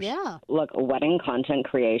influencers. Yeah. Look, wedding content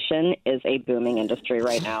creation is a booming industry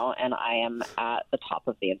right now, and I am at the top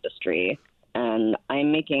of the industry. And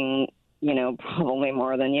I'm making, probably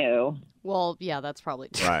more than you. Well, yeah, that's probably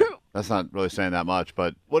true. Right. That's not really saying that much.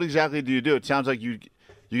 But what exactly do you do? It sounds like you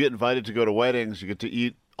get invited to go to weddings, you get to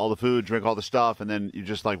eat all the food, drink all the stuff, and then you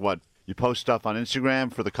just you post stuff on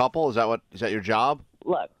Instagram for the couple? Is that your job?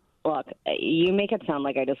 Look, you make it sound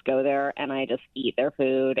like I just go there and I just eat their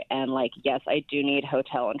food, and yes, I do need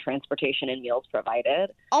hotel and transportation and meals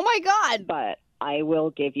provided. Oh my God. But I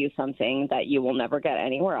will give you something that you will never get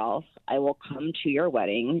anywhere else. I will come to your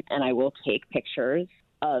wedding and I will take pictures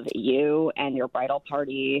of you and your bridal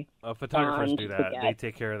party. Photographers do that. They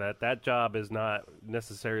take care of that. That job is not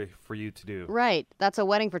necessary for you to do. Right. That's a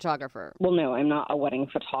wedding photographer. Well, no, I'm not a wedding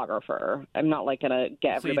photographer. I'm not going to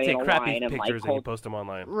get everybody in a line and So you take crappy pictures and you post them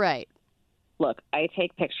online. Right. Look, I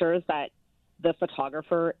take pictures that the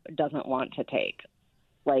photographer doesn't want to take.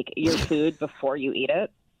 Like your food before you eat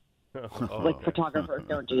it. Photographers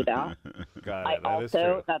don't do that. Got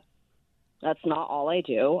it. That's not all I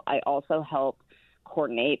do. I also help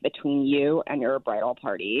coordinate between you and your bridal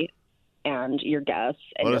party and your guests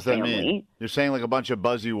and what your does that family. mean? You're saying like a bunch of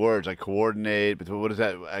buzzy words like coordinate. But what is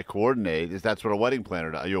that? I coordinate. That's what a wedding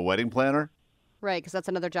planner does. Are you a wedding planner? Right, because that's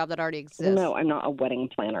another job that already exists. No, I'm not a wedding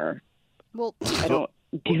planner. Well, I don't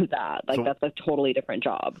do that. That's a totally different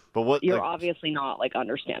job. But what? You're obviously not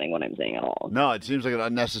understanding what I'm saying at all. No, it seems like an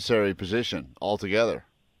unnecessary position altogether.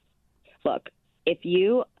 Look, if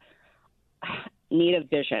you need a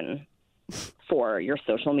vision for your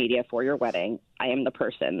social media for your wedding, I am the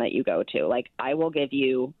person that you go to. I will give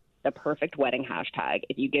you the perfect wedding hashtag.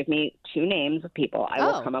 If you give me 2 names of people, I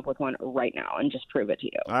will come up with one right now and just prove it to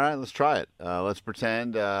you. All right, let's try it. Let's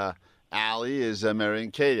pretend Allie is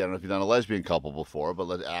marrying Katie. I don't know if you've done a lesbian couple before, but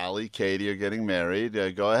let Allie, Katie are getting married.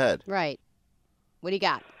 Go ahead. Right. What do you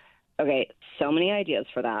got? Okay, so many ideas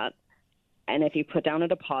for that. And if you put down a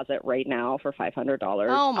deposit right now for $500,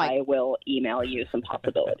 I will email you some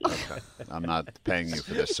possibilities. Okay. I'm not paying you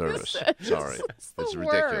for this service. Sorry. It's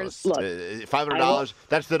ridiculous. Look, $500,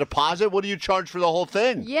 that's the deposit? What do you charge for the whole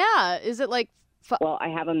thing? Yeah. Is it like... Well, I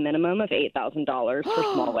have a minimum of $8,000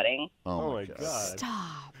 for small wedding. Oh, my God.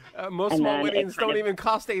 Stop. Most small weddings don't even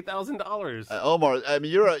cost $8,000. Omar, I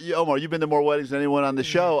mean, Omar. You've been to more weddings than anyone on the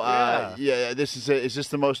show. Yeah. Is this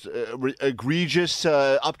the most egregious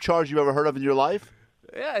upcharge you've ever heard of in your life?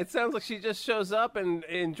 Yeah, it sounds like she just shows up and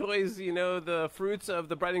enjoys, the fruits of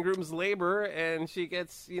the bride and groom's labor, and she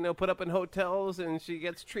gets, put up in hotels, and she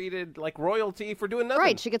gets treated like royalty for doing nothing.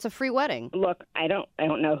 Right, she gets a free wedding. Look, I don't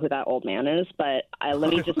know who that old man is, but let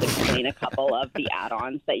me just explain a couple of the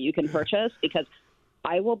add-ons that you can purchase, because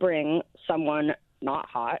I will bring someone not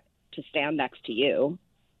hot to stand next to you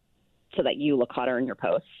so that you look hotter in your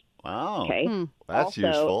posts. Wow. Okay. That's also,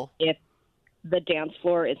 useful. If the dance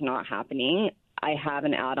floor is not happening, I have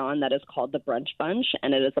an add-on that is called the Brunch Bunch,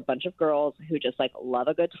 and it is a bunch of girls who just like love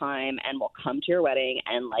a good time and will come to your wedding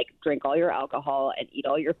and like drink all your alcohol and eat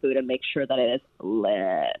all your food and make sure that it is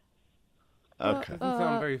lit. Okay. That doesn't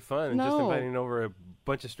sound very fun. no. Just inviting over a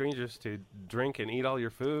bunch of strangers to drink and eat all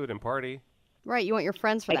your food and party. Right, you want your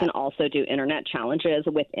friends for I that. can also do internet challenges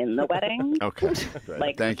within the wedding. Okay. Great.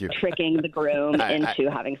 Like Thank you. tricking the groom I-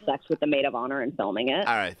 into having sex with the maid of honor and filming it.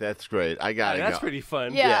 All right, that's great. I got to go. That's pretty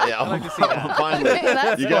fun. Yeah. Yeah. I'd like to see that. Finally,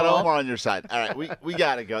 That's you got cool. Omar on your side. All right, we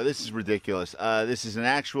got to go. This is ridiculous. This is an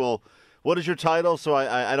actual. What is your title? So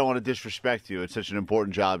I don't want to disrespect you. It's such an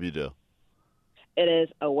important job you do. It is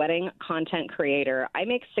a wedding content creator. I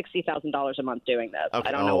make $60,000 a month doing this. Okay.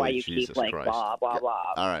 I don't know why Holy you Jesus keep like Christ. blah blah blah.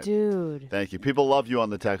 All right. Dude. Thank you. People love you on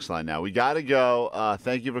the text line now. We got to go.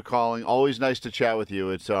 Thank you for calling. Always nice to chat with you.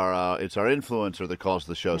 It's our influencer that calls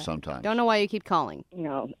the show sometimes. Don't know why you keep calling.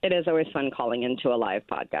 No, it is always fun calling into a live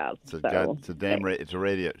podcast. It's a, so, it's a damn it's a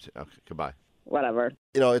radio. Okay, goodbye. whatever.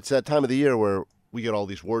 You know, it's that time of the year where we get all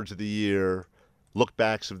these words of the year, look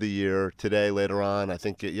backs of the year. Today, later on, I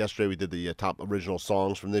think yesterday we did the top original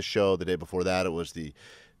songs from this show. The day before that, it was the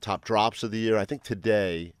top drops of the year. I think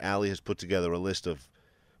today, Allie has put together a list of,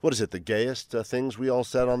 what is it, the gayest things we all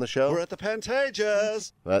said on the show? We're at the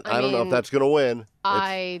Pantages. But I don't know if mean, that's going to win.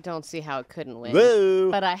 I don't see how it couldn't win.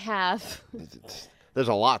 Woo. But I have. There's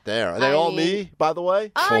a lot there. Are they all me, by the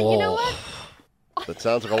way? You know what? It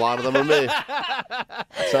sounds like a lot of them are me.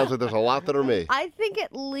 It sounds like there's a lot that are me. I think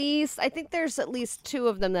there's at least 2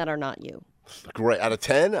 of them that are not you. Great. Out of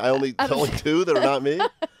 10, only 2 that are not me?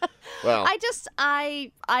 Wow.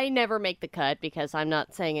 I never make the cut because I'm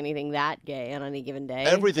not saying anything that gay on any given day.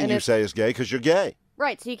 Everything And you if- say is gay because you're gay.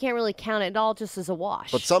 Right, so you can't really count it all just as a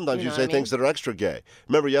wash. But sometimes you know say what I mean? things that are extra gay.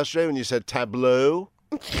 Remember yesterday when you said tableau?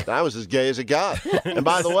 That was as gay as it got. And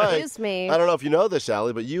by the way, Excuse me. I don't know if you know this,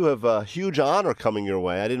 Allie, but you have a huge honor coming your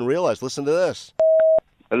way. I didn't realize. Listen to this.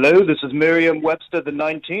 Hello, this is Merriam-Webster the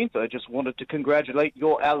 19th. I just wanted to congratulate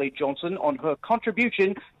your Allie Johnson on her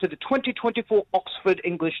contribution to the 2024 Oxford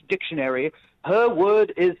English Dictionary. Her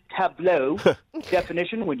word is tableau.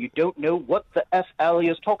 Definition, when you don't know what the F Allie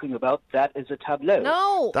is talking about, that is a tableau.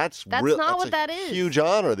 No, That's not that's what a that is. huge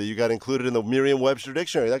honor that you got included in the Merriam-Webster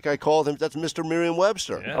Dictionary. That guy called him, that's Mr.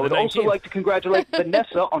 Merriam-Webster. I would also like to congratulate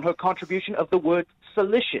Vanessa on her contribution of the word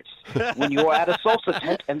salicious. When you're at a salsa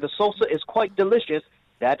tent and the salsa is quite delicious,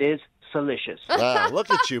 that is salicious. Wow,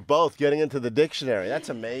 look at you both getting into the dictionary. That's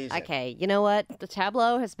amazing. Okay, you know what? The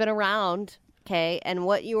tableau has been around, okay? And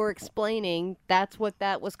what you were explaining, that's what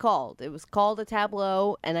that was called. It was called a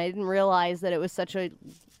tableau, and I didn't realize that it was such a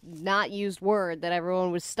not used word that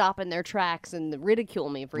everyone was stopping their tracks and ridicule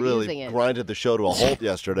me for really using it. grinded the show to a halt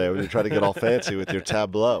yesterday when you tried to get all fancy with your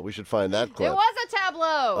tableau. We should find that clip. It was a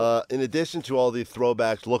tableau. In addition to all the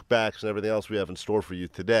throwbacks, lookbacks, and everything else we have in store for you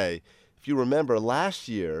today, if you remember, last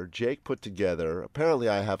year, Jake put together, apparently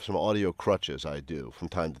I have some audio crutches I do from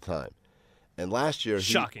time to time. And last year,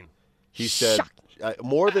 Shocking. He said,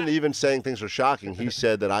 more than even saying things are shocking, he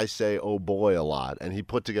said that I say, oh boy, a lot. And he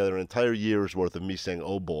put together an entire year's worth of me saying,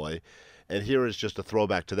 oh boy. And here is just a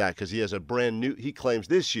throwback to that because he has a brand new, he claims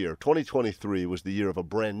this year, 2023, was the year of a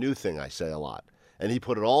brand new thing I say a lot. And he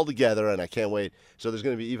put it all together, and I can't wait. So there's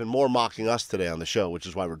going to be even more mocking us today on the show, which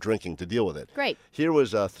is why we're drinking to deal with it. Great. Here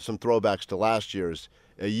was some throwbacks to last year's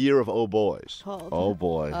A Year of Oh Boys. Oh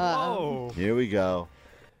boy. Whoa. Here we go.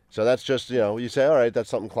 So that's just, you say, all right, that's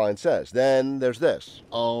something Klein says. Then there's this.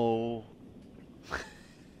 Oh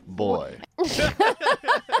boy.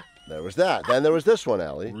 There was that. Then there was this one,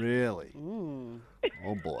 Allie. Really?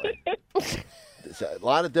 Oh boy. It's a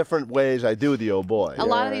lot of different ways I do the oh boy. A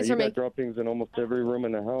lot of these you are got making. droppings in almost every room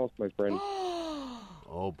in the house, my friend.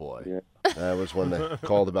 Oh boy. Yeah. That was when they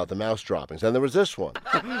called about the mouse droppings. Then there was this one.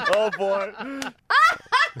 Oh boy.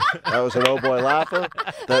 That was an oh boy laugher.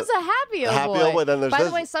 That's a happy oh happy boy. oh boy. Then there's By this.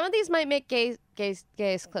 the way, some of these might make gayest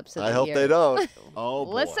clips of the I hope year. they don't. Oh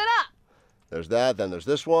boy. Listen up. There's that. Then there's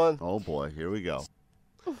this one. Oh boy. Here we go.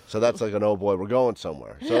 So that's like an oh boy. We're going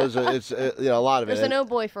somewhere. So it's a lot of it. There's an oh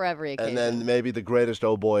boy for every occasion. And then maybe the greatest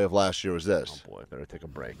oh boy of last year was this. Oh boy, better take a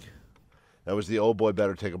break. That was the oh boy,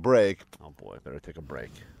 better take a break. Oh boy, better take a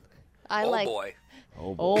break. I like. boy.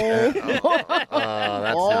 Oh boy. That's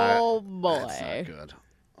Oh not, boy. That's not good.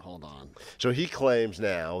 Hold on. So he claims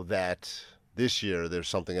now that this year there's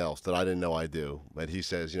something else that I didn't know I do. But he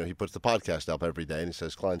says, he puts the podcast up every day, and he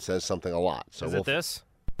says Klein says something a lot. So Is it this?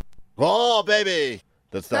 Oh, baby.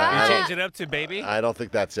 That's You not. change it up to baby? I don't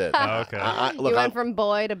think that's it. Oh, okay. You went from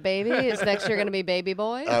boy to baby. Is next year going to be baby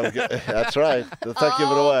boy? That's right. Let's not give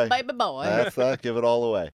it away. Baby boy. Let's not give it all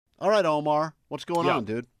away. All right, Omar. What's going on,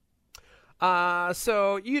 dude?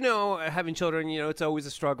 So, having children, it's always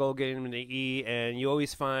a struggle getting them to eat, and you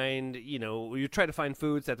always find, you try to find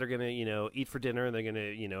foods that they're going to, eat for dinner, and they're going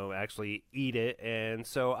to, actually eat it. And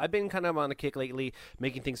so I've been kind of on a kick lately,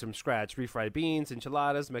 making things from scratch, refried beans,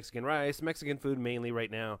 enchiladas, Mexican rice, Mexican food mainly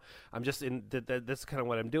right now. I'm just that's kind of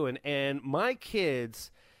what I'm doing. And my kids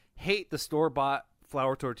hate the store-bought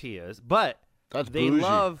flour tortillas, but That's they bougie.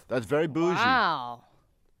 love. That's very bougie. Wow.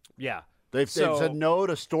 Yeah. They've said no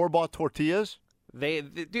to store-bought tortillas?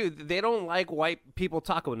 Dude, they don't like white people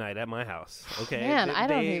taco night at my house. Okay, Man, I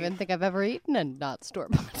don't even think I've ever eaten a not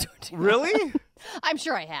store-bought tortilla. Really? I'm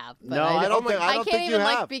sure I have. But No, I don't think- I don't can't think you even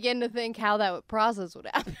have. begin to think how that process would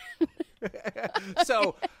happen.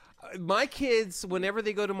 So, my kids, whenever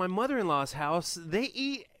they go to my mother-in-law's house, they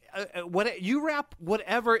eat. You wrap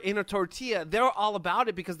whatever in a tortilla, they're all about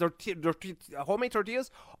it because their homemade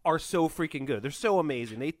tortillas are so freaking good. They're so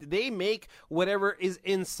amazing. They make whatever is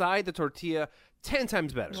inside the tortilla 10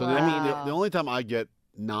 times better. So the only time I get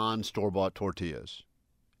non-store-bought tortillas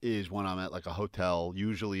is when I'm at like a hotel,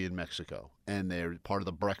 usually in Mexico, and they're part of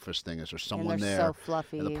the breakfast thing. Is there's someone they're there, so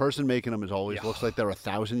fluffy. and the person making them is always looks like they're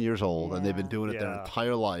 1,000 years old, and they've been doing it their Yeah.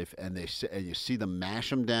 entire life. And and you see them mash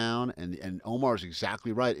them down, and Omar's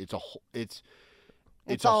exactly right. It's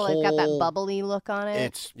all a whole, got that bubbly look on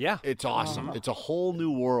it. It's awesome. It's a whole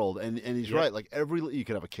new world, and he's right. Like you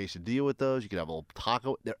could have a quesadilla with those. You could have a little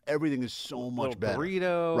taco. Everything is so much Little better.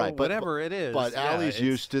 burrito, right? whatever it is. But Yeah, Allie's it's-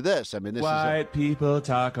 used to this. I mean, this White people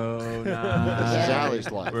taco night. This is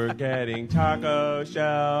Allie's life. We're getting taco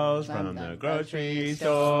shells from the grocery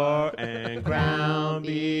store and ground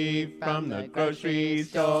beef from the grocery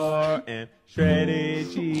store and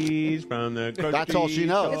shredded cheese from the grocery store. That's all she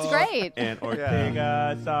knows. It's great. And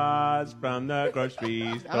Ortega sauce from the grocery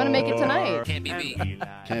store. I'm gonna make it tonight. Can't be beat.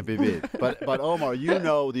 Can't be beat. But Omar, you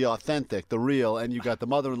know the authentic, the real, and you got the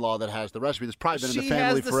mother-in-law that has the recipe. That's probably been in the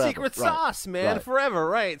family has the forever. secret Right. sauce, man, Right. forever,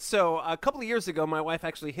 right? So a couple of years ago, my wife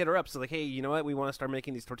actually hit her up. So like, hey, you know what? We want to start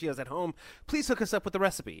making these tortillas at home. Please hook us up with the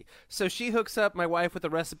recipe. So she hooks up my wife with the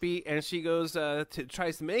recipe, and she goes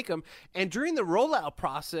tries to make them. And during the rollout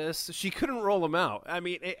process, she couldn't roll them out. I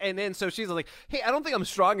mean, and then so she's like, hey, I don't think I'm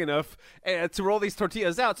strong enough to roll these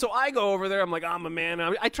tortillas out. So I go over there. I'm like, I'm a man.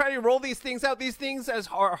 I try to roll these things out. These things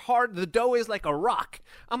are hard. The dough is like a rock.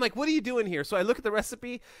 I'm like, what are you doing here? So I look at the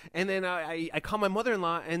recipe, and then I call my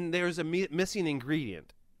mother-in-law, and there's a missing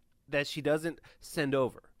ingredient that she doesn't send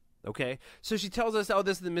over. Okay, so she tells us, oh,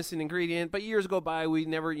 this is the missing ingredient, but years go by, we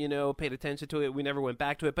never, paid attention to it, we never went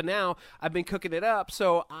back to it, but now I've been cooking it up,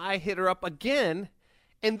 so I hit her up again,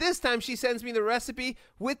 and this time she sends me the recipe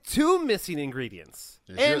with 2 missing ingredients.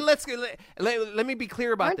 And let me be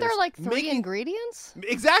clear about Aren't this. there like 3 ingredients?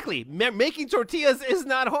 Exactly. Making tortillas is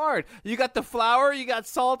not hard. You got the flour, you got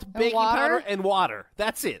salt, baking powder, and water.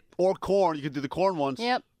 That's it. Or corn. You could do the corn ones.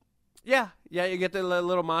 Yep. Yeah, you get the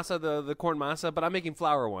little masa, the corn masa, but I'm making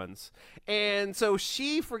flour ones. And so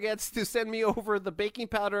she forgets to send me over the baking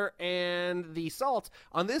powder and the salt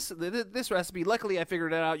on this recipe. Luckily, I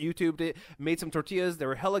figured it out, YouTubed it, made some tortillas. They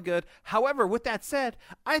were hella good. However, with that said,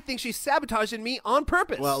 I think she's sabotaging me on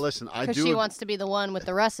purpose. Well, listen, Because she wants to be the one with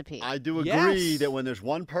the recipe. I do agree that when there's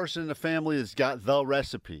one person in the family that's got the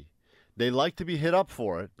recipe, they like to be hit up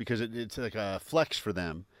for it because it's like a flex for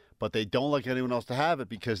them. But they don't like anyone else to have it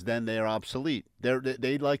because then they are obsolete.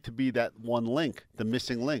 They like to be that one link, the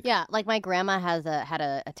missing link. Yeah, like my grandma had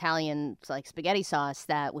a Italian like spaghetti sauce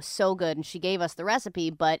that was so good, and she gave us the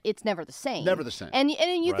recipe, but it's never the same. Never the same. And you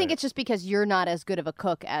think Right. it's just because you're not as good of a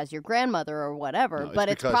cook as your grandmother or whatever, No, it's but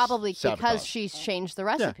it's because probably because sabotage. she's changed the Yeah,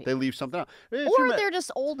 recipe. they leave something out. Or they're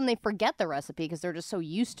just old and they forget the recipe because they're just so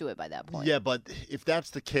used to it by that point. Yeah, but if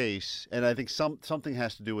that's the case, and I think something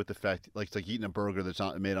has to do with the fact, like it's like eating a burger that's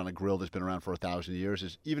made on a grill that's been around for 1,000 years,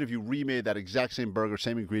 is even if you remade that exact same burger,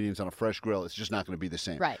 same ingredients on a fresh grill, it's just not going to be the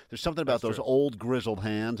same. Right. There's something about those old grizzled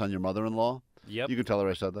hands on your mother-in-law. Yep. You can tell her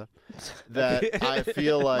I said that. That I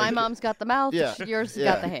feel like My mom's got the mouth, yours has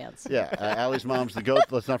got the hands. Yeah, Allie's mom's the goat.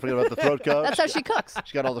 Let's not forget about the throat goat. That's how she cooks.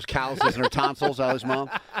 She's got all those calluses in her tonsils, Allie's mom.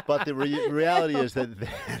 But the reality is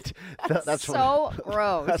that's so what,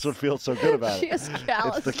 gross. That's what feels so good about She it. has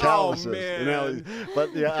calluses. It's the calluses. Oh, man. in Allie's-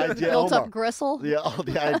 but the idea, Built Omar, up gristle.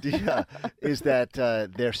 the idea is that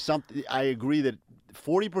there's something. I agree that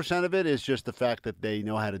 40% of it is just the fact that they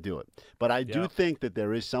know how to do it. But I do think that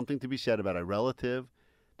there is something to be said about a relative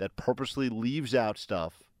that purposely leaves out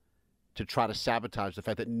stuff to try to sabotage the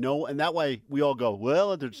fact that and that way we all go,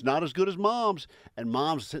 well, it's not as good as Mom's. And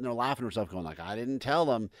Mom's sitting there laughing at herself going like, I didn't tell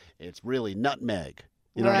them. It's really nutmeg.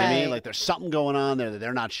 You know what I mean? Like there's something going on there that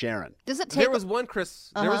they're not sharing. Does it take? There was one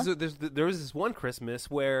there was this one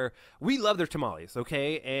Christmas where we love their tamales,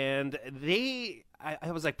 okay, and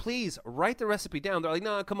I was like, please write the recipe down. They're like,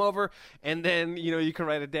 no, come over, and then you can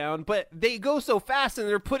write it down. But they go so fast, and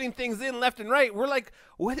they're putting things in left and right. We're like,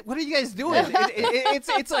 what are you guys doing?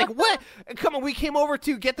 It's like, what? Come on, we came over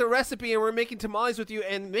to get the recipe, and we're making tamales with you.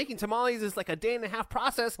 And making tamales is like a 1.5-day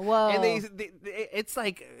process. Whoa! And it's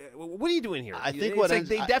like, what are you doing here? I think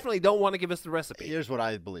they definitely don't want to give us the recipe. Here's what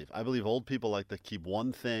I believe. I believe old people like to keep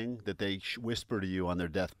one thing that they whisper to you on their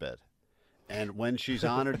deathbed. And when she's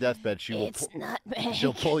on her deathbed, she'll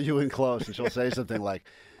pull you in close and she'll say something like,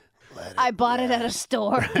 I bought it at a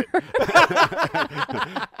store.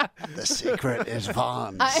 The secret is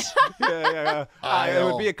Vons. Yeah. It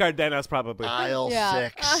would be a Cardenas probably. Aisle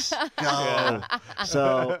 6. Go. Yeah.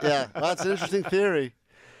 So, well, that's an interesting theory.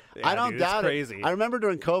 Yeah, I don't doubt crazy. it. I remember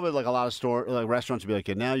during COVID, like a lot of restaurants would be like,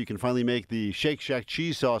 "Okay, now you can finally make the Shake Shack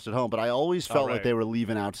cheese sauce at home." But I always felt like they were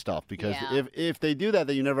leaving out stuff because if they do that,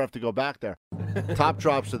 then you never have to go back there. Top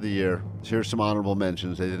drops of the year. Here's some honorable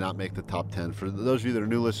mentions. They did not make the top 10. For those of you that are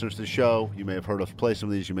new listeners to the show, you may have heard us play some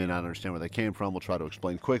of these. You may not understand where they came from. We'll try to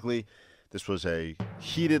explain quickly. This was a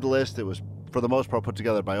heated list. It was, for the most part, put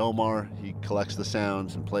together by Omar. He collects the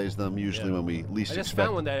sounds and plays them, usually when we least expect. I just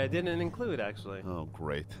found one that I didn't include, actually. Oh,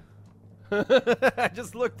 great. I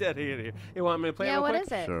just looked at it here. You want me to play it real quick? What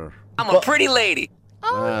is it? Sure. I'm a pretty lady.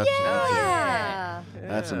 Oh, yeah.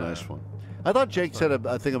 That's a nice one. I thought Jake said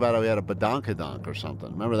a thing about how he had a badonkadonk or something.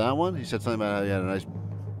 Remember that one? He said something about how he had a nice...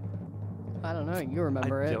 I don't know. You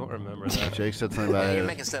remember it. I don't remember that. Jake said something about You're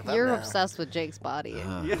making stuff up You're now. obsessed with Jake's body.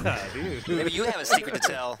 Yeah, dude. Maybe you have a secret to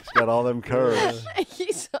tell. He's got all them curves.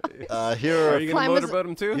 Here are you going to motorboat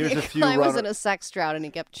him too? Here's a few Klein was in a sex drought and he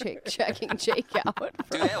kept checking Jake out.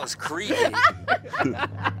 Dude, that was creepy.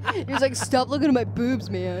 He was like, stop looking at my boobs,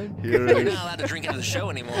 man. You're not allowed to drink into the show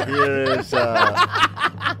anymore.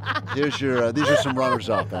 These are some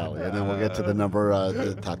runners-up, Allie, and then we'll get to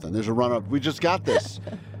the top 10. There's a runner-up. We just got this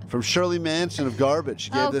from Shirley Manson of Garbage. She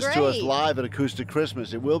gave this to us live at Acoustic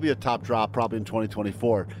Christmas. It will be a top drop probably in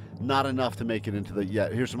 2024. Not enough to make it into the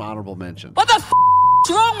yet. Here's some honorable mentions. What the f***'s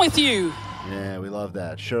wrong with you? Yeah, we love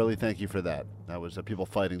that. Shirley, thank you for that. That was people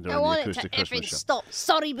fighting during the Acoustic Christmas show. Stop.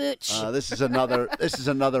 Sorry, bitch. This is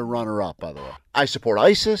another runner-up, by the way. I support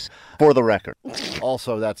ISIS, for the record.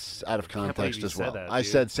 Also, that's out of context as well. I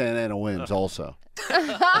said Santa Ana wins also.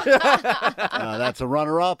 That's a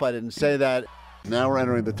runner-up. I didn't say that. Now we're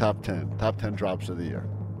entering the top 10. Top 10 drops of the year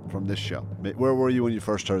from this show. Where were you when you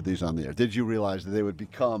first heard these on the air? Did you realize that they would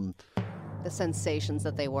become the sensations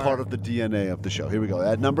that they were? Part of the DNA of the show. Here we go.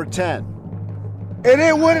 At number 10. It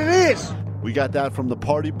ain't what it is. We got that from the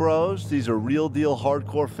Party Bros. These are real deal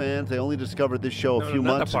hardcore fans. They only discovered this show a few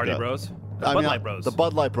months ago. The Party Bros. The Bud Light Bros. The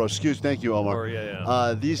Bud Light Bros. Thank you,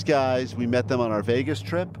 Omar. These guys, we met them on our Vegas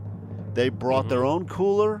trip. They brought their own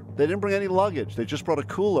cooler. They didn't bring any luggage. They just brought a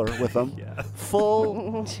cooler with them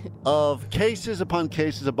full of cases upon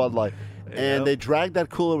cases of Bud Light. And they dragged that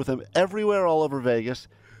cooler with them everywhere all over Vegas.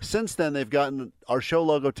 Since then, they've gotten our show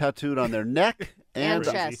logo tattooed on their neck and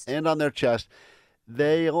on their chest.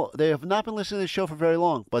 They have not been listening to the show for very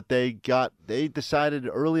long, but they decided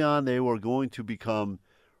early on they were going to become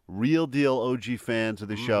real deal OG fans of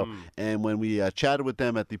the show. And when we chatted with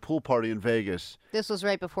them at the pool party in Vegas. This was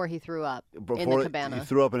right before he threw up in the cabana. He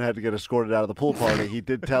threw up and had to get escorted out of the pool party. He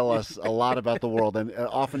did tell us a lot about the world, and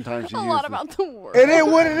oftentimes he used about the world. It ain't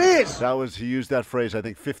what it is. He used that phrase, I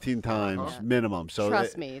think, 15 times minimum. So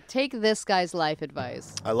trust me, take this guy's life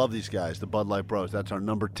advice. I love these guys, the Bud Light Bros. That's our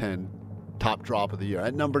number 10 top drop of the year.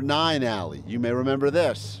 At number 9, Allie, you may remember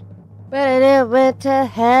this. But it went to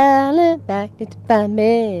hell and back to find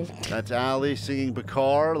me. That's Allie singing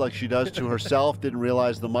Bakar like she does to herself. Didn't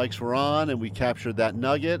realize the mics were on, and we captured that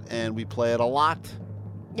nugget, and we play it a lot.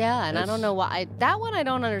 Yeah, and I don't know why. That one I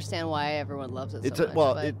don't understand why everyone loves it so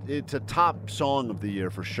much. It's a top song of the year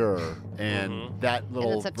for sure, and that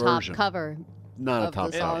little and it's a version. top cover. Not of a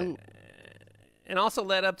top the song. And also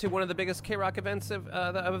led up to one of the biggest K-Rock events of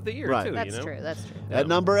the year, right. too. That's true. That's true. At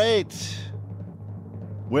number 8,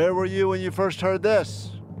 where were you when you first heard this?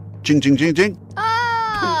 Ching, ching, ching, ching.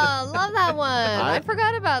 Oh, love that one. I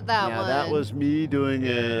forgot about that one. Yeah, that was me doing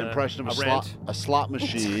an impression of a slot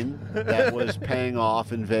machine that was paying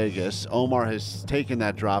off in Vegas. Omar has taken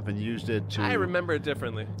that drop and used it to... I remember it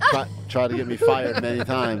differently. Try to get me fired many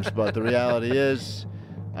times, but the reality is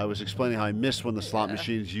I was explaining how I miss when the slot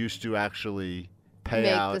machines used to actually pay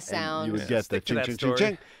Make out. the sound. And you would get the ching, ching, ching,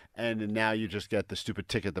 ching. and now you just get the stupid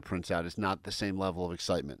ticket that prints out. It's not the same level of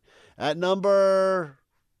excitement. At number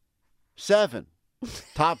 7,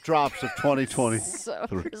 top drops of 2020. So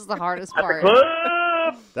this is the hardest part.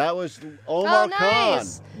 That was Omar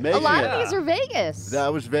nice. Khan. A lot of these are Vegas.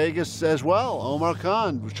 That was Vegas as well. Omar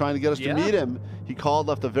Khan was trying to get us to meet him. He called,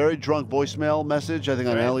 left a very drunk voicemail message, I think,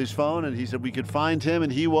 on Ellie's phone, and he said we could find him,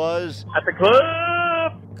 and he was at the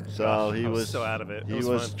club. So he I was so out of it. He It was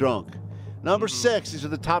was fun. drunk. Number 6. These are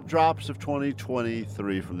the top drops of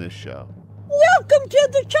 2023 from this show. Welcome to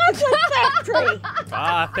the Chocolate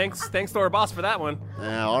Factory. Thanks to our boss for that one.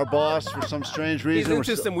 Yeah, our boss, for some strange He's reason,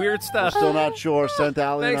 into some weird stuff. we're still not sure, sent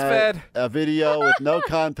Allie Thanks, and I Fed. a video with no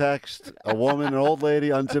context, a woman, an old lady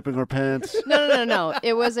unzipping her pants. No.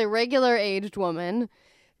 It was a regular aged woman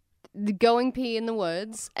going pee in the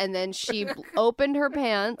woods, and then she opened her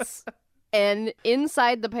pants, and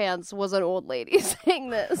inside the pants was an old lady saying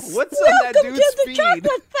this. What's on that Welcome dude's to the feed?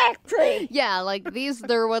 Chocolate Factory. Yeah, like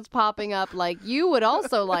they're what's popping up. Like you would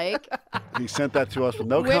also like He sent that to us with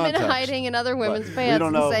no women context. hiding in other women's we pants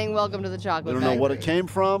don't and know- saying "Welcome to the We Chocolate don't Factory." know what it came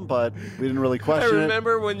from, but we didn't really I question it.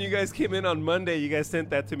 remember when you guys came in on Monday, you guys sent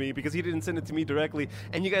that to me because he didn't send it to me directly,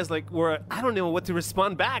 and you guys were, I don't know what to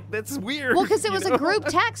respond back. That's weird. Well, because it you was know? a group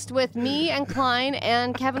text with me and Klein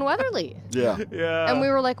and Kevin Weatherly. Yeah. Yeah. And we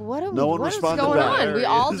were like, what No one is responded going back. on? We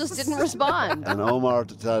all just didn't respond. And Omar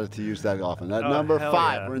decided to use that often. At Oh, number hell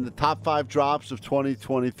 5, yeah. we're in the top 5 drops of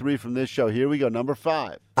 2023 from this show. Here we go, number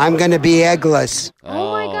 5. I'm going to be eggless.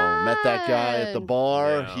 Oh, my God. Met that guy at the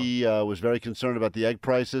bar. Yeah. He was very concerned about the egg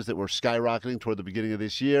prices that were skyrocketing toward the beginning of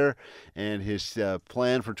this year. And his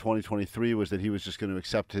plan for 2023 was that he was just going to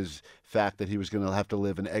accept his fact that he was going to have to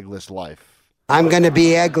live an eggless life. I'm going to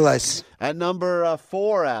be eggless. At number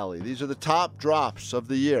 4, Allie, these are the top drops of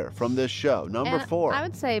the year from this show. Number And 4. I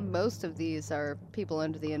would say most of these are people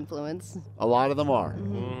under the influence. A lot of them are.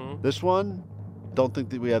 Mm-hmm. This one, don't think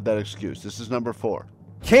that we have that excuse. This is number 4.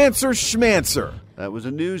 Cancer Schmancer. That was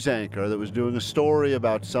a news anchor that was doing a story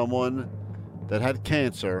about someone that had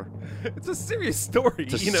cancer. It's a serious story,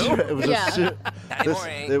 It's a you know? ser- it was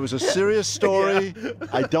it was a serious story.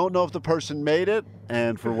 I don't know if the person made it,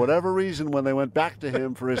 and for whatever reason, when they went back to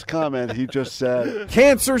him for his comment, he just said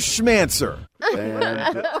Cancer Schmancer.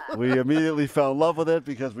 and we immediately fell in love with it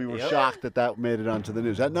because we were shocked that that made it onto the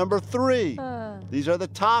news. At number 3, these are the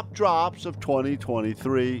top drops of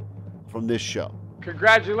 2023 from this show.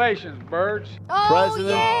 Congratulations, birds. Oh,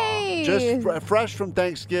 President, yay! just fresh from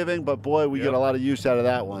Thanksgiving, but boy, we get a lot of use out of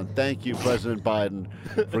that one. Thank you, President Biden,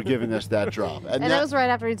 for giving us that drop. And that was right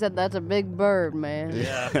after he said, "That's a big bird, man."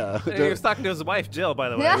 Yeah. And he was talking to his wife, Jill, by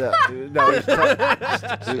the way. No,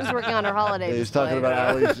 She was working on her holiday. he's talking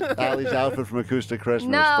about Allie's outfit from Acoustic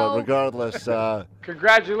Christmas. No. But regardless,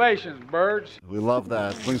 Congratulations, birds. we love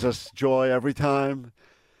that. Brings us joy every time.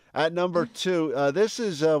 At number 2, this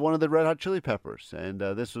is one of the Red Hot Chili Peppers, and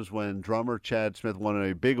this was when drummer Chad Smith won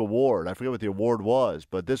a big award. I forget what the award was,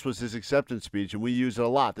 but this was his acceptance speech, and we use it a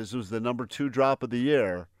lot. This was the number 2 drop of the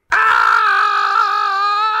year.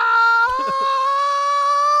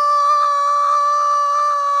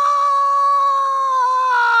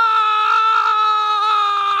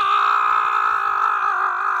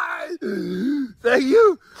 Thank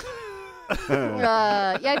you.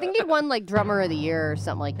 Yeah, I think he won like drummer of the year or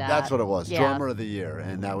something like that. That's what it was, Yeah. drummer of the year,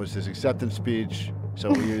 and that was his acceptance speech,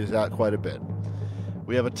 so we use that quite a bit.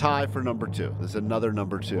 We have a tie for number 2. This is another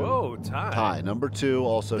number 2. Whoa, tie. Tie. Number 2,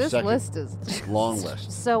 also This second. list is long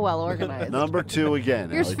list. so well organized. Number 2 again.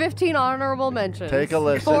 Here's Ellie. 15 honorable mentions. Take a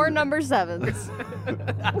listen. 4 number 7s.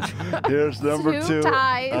 Here's number 2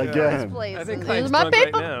 ties. again. Places. I think Here's Klein's my drunk right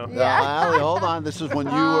people. now. Allie, hold on. This is when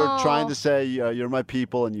you were trying to say you're my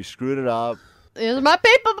people, and you screwed it up. Here's my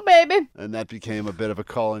people, baby. And that became a bit of a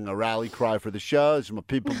rally cry for the show. It's my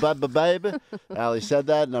people, baby. Allie said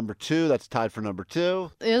that. Number 2, that's tied for number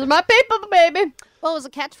 2. Here's my people, baby. Well, it was a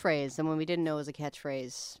catchphrase, and when we didn't know it was a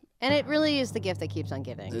catchphrase. And it really is the gift that keeps on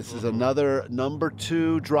giving. This is another number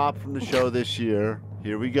 2 drop from the show this year.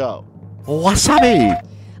 Here we go. Wasabi.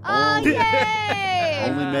 Oh, yay!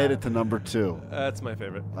 Only made it to number 2. That's my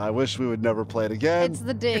favorite. I wish we would never play it again. It's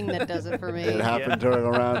the ding that does it for me. It happened during a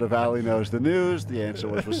round of Allie Knows the News. The answer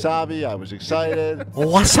was wasabi. I was excited.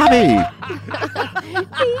 Wasabi.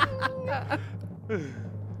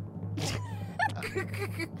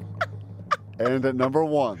 And at number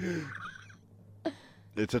 1,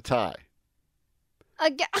 it's a tie.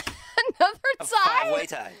 Again, another tie? Five-way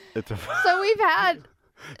tie. It's a, So we've had...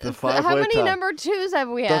 it's a 5-way How many tie. number 2s have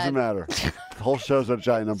we had? Doesn't matter. The whole show's a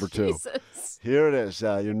giant number 2. Jesus. Here it is.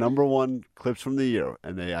 Your number 1 clips from the year.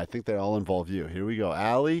 And I think they all involve you. Here we go.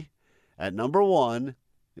 Allie, at number 1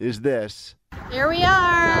 is this. Here we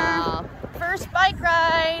are. First bike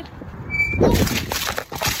ride.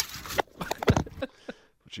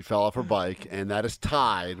 She fell off her bike, and that is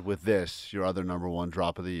tied with this, your other number one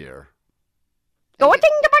drop of the year.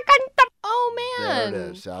 Oh, man. There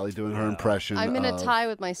it is. Sally doing her impression. I'm in a tie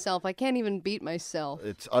with myself. I can't even beat myself.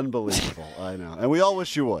 It's unbelievable. I know. And we all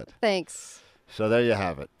wish you would. Thanks. So there you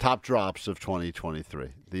have it. Top drops of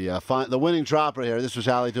 2023. The winning dropper here, this was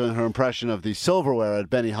Allie doing her impression of the silverware at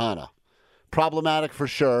Benihana. Problematic for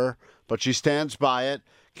sure, but she stands by it.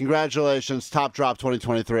 Congratulations, Top Drop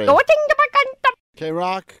 2023.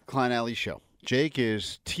 K-Rock, Klein Alley Show. Jake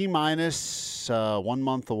is T-minus 1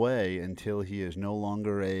 month away until he is no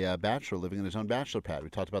longer a bachelor living in his own bachelor pad. We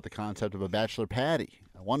talked about the concept of a bachelor patty.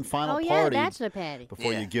 One final party bachelor patty.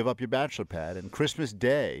 before you give up your bachelor pad. And Christmas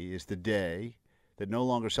Day is the day that no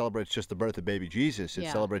longer celebrates just the birth of baby Jesus.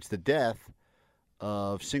 It celebrates the death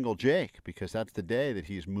of single Jake, because that's the day that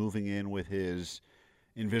he's moving in with his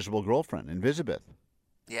invisible girlfriend, Invisibeth.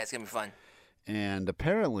 Yeah, it's going to be fun. And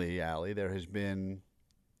apparently, Allie, there has been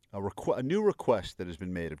a new request that has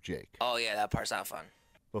been made of Jake. Oh, yeah, that part's not fun.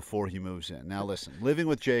 Before he moves in. Now, listen, living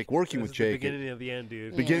with Jake, working with Jake. Beginning of the end,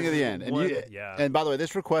 dude. Beginning of the end. And, yeah. And by the way,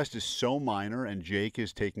 this request is so minor, and Jake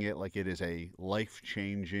is taking it like it is a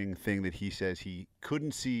life-changing thing that he says he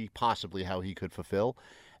couldn't see possibly how he could fulfill.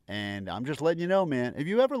 And I'm just letting you know, man, have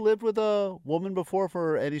you ever lived with a woman before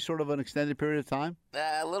for any sort of an extended period of time?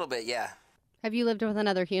 A little bit, yeah. Have you lived with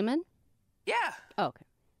another human? Yeah. Oh, okay.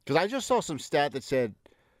 Because I just saw some stat that said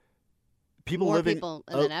More people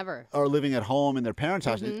than ever are living at home in their parents'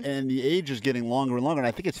 house, and the age is getting longer and longer. And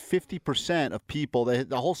I think it's 50% of people.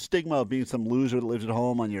 The whole stigma of being some loser that lives at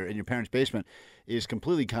home in your parents' basement is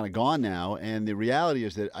completely kind of gone now. And the reality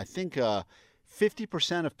is that I think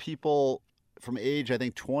 50% of people from age, I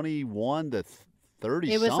think 21 to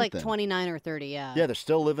 30. It was something. like 29 or 30. Yeah. Yeah, they're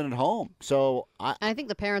still living at home. So I think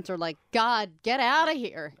the parents are like, God, get out of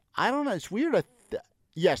here. I don't know. It's weird.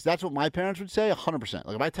 Yes, that's what my parents would say, 100%.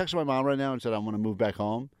 Like if I texted my mom right now and said I'm going to move back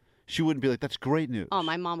home, she wouldn't be like, "That's great news." Oh,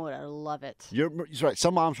 my mom would love it. You're right.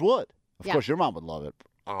 Some moms would. Of course, your mom would love it.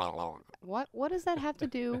 What does that have to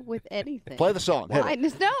do with anything? Play the song. Hit I it.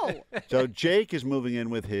 just know. So Jake is moving in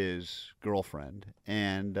with his girlfriend,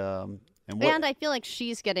 and I feel like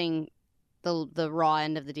she's getting the raw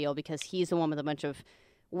end of the deal because he's the one with a bunch of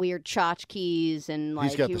weird tchotchkes and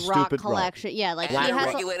like rock collection. Right. Yeah, like and he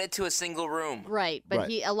has regulated to a single room. Right, but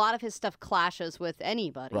a lot of his stuff clashes with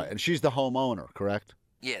anybody. Right, and she's the homeowner, correct?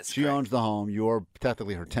 Yes. She owns the home. You're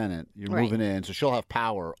technically her tenant. You're moving in, so she'll have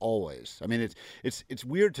power always. I mean, it's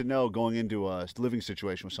weird to know going into a living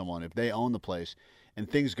situation with someone if they own the place and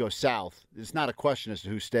things go south. It's not a question as to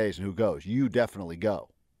who stays and who goes. You definitely go.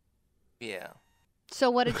 Yeah. So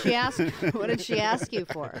what did she ask? What did she ask you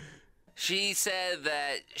for? She said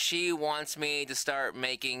that she wants me to start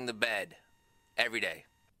making the bed every day.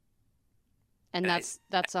 And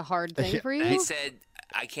that's a hard thing for you? I said,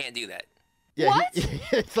 I can't do that. Yeah, what?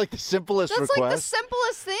 It's like the simplest request. That's like the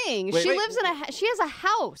simplest thing. She lives in she has a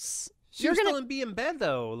house. You're going to be in bed,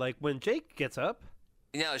 though, like when Jake gets up.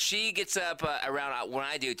 No, she gets up around when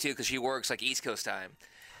I do, too, because she works like East Coast time.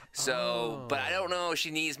 So, but I don't know if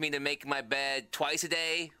she needs me to make my bed twice a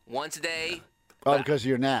day, once a day. Oh, because of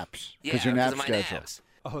your naps. Yeah, because your because nap of my schedule. naps.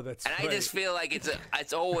 Oh, that's and right. I just feel like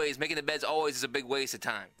it's always, making the beds always is a big waste of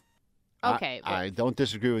time. Okay. I don't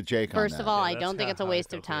disagree with Jake on that. First of all, I don't think it's a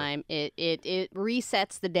waste of time. It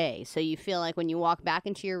resets the day. So you feel like when you walk back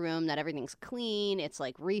into your room that everything's clean. It's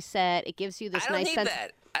like reset. It gives you this nice sense.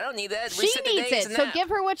 I don't need that. She needs it. So give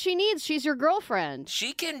her what she needs. She's your girlfriend.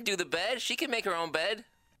 She can do the bed. She can make her own bed.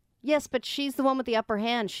 Yes, but she's the one with the upper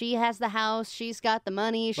hand. She has the house. She's got the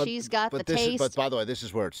money. She's got the taste. But by the way, this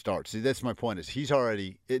is where it starts. See, that's my point. Is he's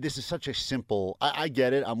already. This is such a simple. I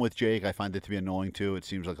get it. I'm with Jake. I find it to be annoying too. It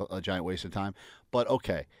seems like a giant waste of time. But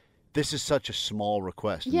okay, this is such a small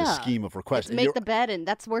request in the scheme of requests. Make the bed, and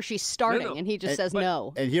that's where she's starting, and he just says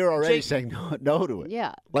no. And you're already Jake, saying no to it.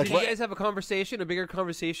 Yeah. Like, Did you guys have a bigger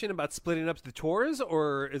conversation about splitting up the chores,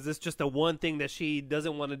 or is this just the one thing that she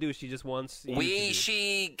doesn't want to do? She just wants you to do?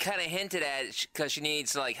 She kind of hinted at it because she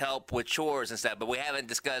needs like help with chores and stuff, but we haven't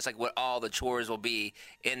discussed like what all the chores will be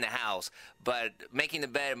in the house. But making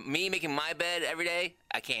my bed every day,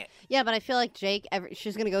 I can't. Yeah, but I feel like Jake,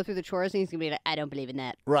 she's going to go through the chores and he's going to be like, I don't believe in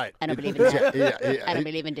that. Right. I don't believe in that. Yeah, I don't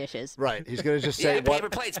believe in dishes. Right. He's going to just say paper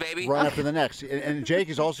plates, baby. Right after the next. And Jake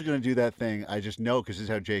is also going to do that thing. I just know because this is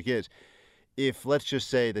how Jake is. If, let's just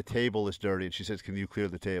say, the table is dirty and she says, can you clear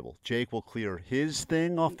the table? Jake will clear his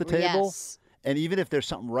thing off the table. Yes. And even if there's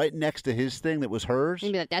something right next to his thing that was hers.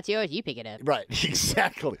 You'd be like, that's yours. You pick it up. Right.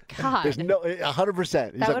 Exactly. God. There's no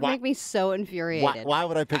 100%. That would make me so infuriated. Why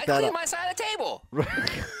would I pick that clean up? my side of the table.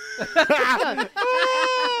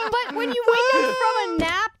 But when you wake up from a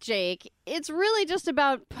nap, Jake, it's really just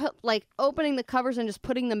about opening the covers and just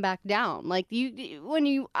putting them back down. Like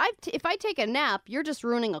if I take a nap, you're just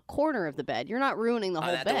ruining a corner of the bed. You're not ruining the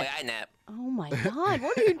whole That's bed. the way I nap. Oh my God!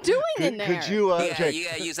 What are you doing in there? Could you, Yeah, Jake, you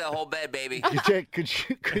gotta use that whole bed, baby. Jake,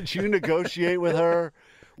 could you negotiate with her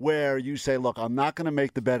where you say, look, I'm not going to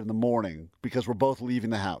make the bed in the morning because we're both leaving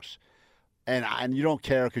the house. And you don't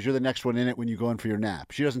care because you're the next one in it when you go in for your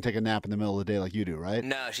nap. She doesn't take a nap in the middle of the day like you do, right?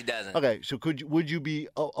 No, she doesn't. Okay, so would you be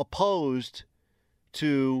opposed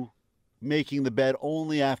to making the bed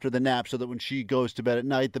only after the nap so that when she goes to bed at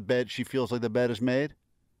night, she feels like the bed is made?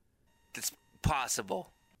 It's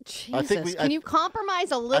possible. Jesus, can you compromise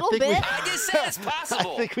a little bit? I just said it's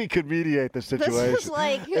possible. I think we could mediate the situation. This is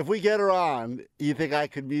like... If we get her on, you think I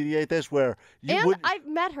could mediate this where you and would... I've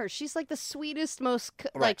met her. She's like the sweetest, most...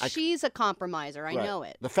 she's a compromiser. I know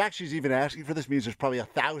it. The fact she's even asking for this means there's probably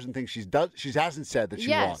 1,000 things she hasn't said that she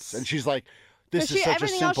wants. And she's like, this is such a simple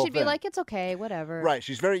everything else she'd thing. be like, it's okay, whatever. Right.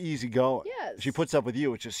 She's very easygoing. Yes. She puts up with you,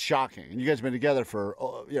 which is shocking. And you guys have been together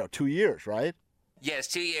for 2 years, right? Yes,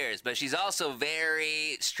 2 years, but she's also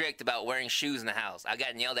very strict about wearing shoes in the house. I've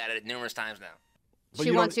gotten yelled at it numerous times now. But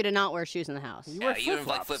She wants you to not wear shoes in the house. Yeah, even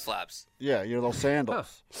like flip-flops. Yeah, your little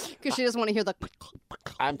sandals. Because she doesn't want to hear the...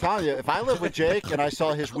 I'm telling you, if I lived with Jake and I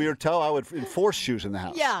saw his weird toe, I would enforce shoes in the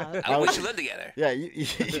house. Yeah. We should live together. Yeah. You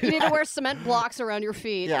need to wear cement blocks around your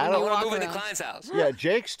feet. Yeah, when I you don't walk move into around. Klein's house. Yeah,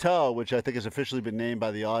 Jake's toe, which I think has officially been named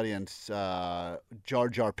by the audience, Jar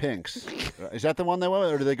Jar Pinks. Is that the one they went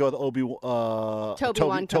with, or did they go with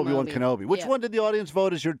Toby-Wan Kenobi? Which Yeah. one did the audience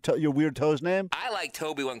vote as your weird toe's name? I like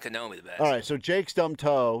Toby-Wan Kenobi the best. All right, so Jake's dumb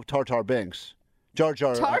toe, Tartar Binks. Jar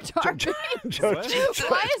Jar. Tartar Jar- Binks? Jar- Why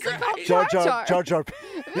is it called Jar Jar Jar. Jar? Jar Jar.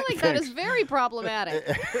 I feel like that is very problematic.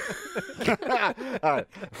 All right,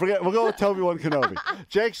 we'll go with Toby-Wan Kenobi.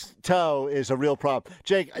 Jake's toe is a real problem.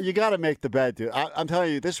 Jake, you got to make the bed, dude. I'm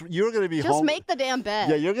telling you, you're going to be Just make the damn bed.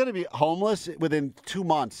 Yeah, you're going to be homeless within 2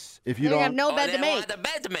 months if you You're don't. gonna have no bed to They make. want the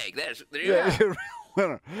bed to make. There you Yeah, go.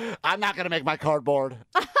 winner. I'm not going to make my cardboard.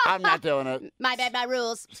 I'm not doing it. My bed, my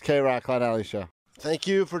rules. It's K-Rock, Clyde Alley Show. Thank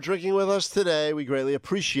you for drinking with us today. We greatly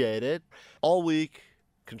appreciate it. All week,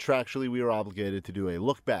 contractually, we are obligated to do a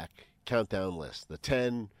look-back countdown list. The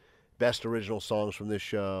 10 best original songs from this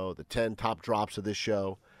show, the 10 top drops of this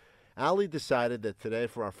show. Allie decided that today,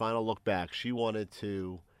 for our final look back, she wanted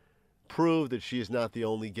to prove that she is not the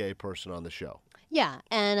only gay person on the show. Yeah,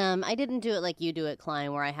 and I didn't do it like you do it,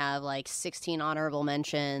 Klein, where I have like 16 honorable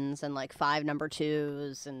mentions and like 5 number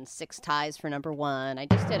 2s and 6 ties for number 1. I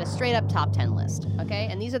just did a straight up top 10 list, okay?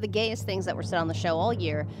 And these are the gayest things that were said on the show all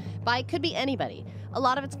year by could be anybody. A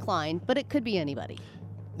lot of it's Klein, but it could be anybody.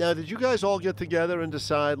 Now, did you guys all get together and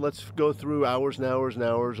decide, let's go through hours and hours and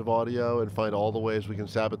hours of audio and find all the ways we can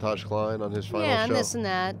sabotage Klein on his final Yeah, show? and this and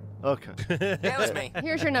that. Okay. That was me.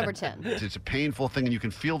 Here's your number 10. It's a painful thing, and you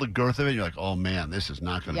can feel the girth of it. You're like, oh, man, this is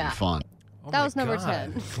not going to Yeah. be fun. That was number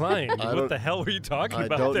 10. Klein, I what don't- the hell were you talking I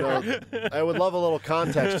about don't there? know. I would love a little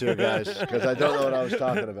context here, guys, because I don't know what I was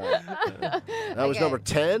talking about. That was Okay. number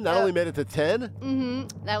 10? That only made it to 10?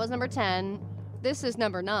 Mm-hmm. That was number 10. This is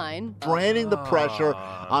number 9. Draining the pressure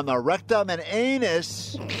on the rectum and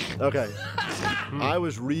anus. Okay. I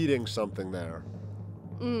was reading something there.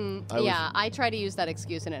 I try to use that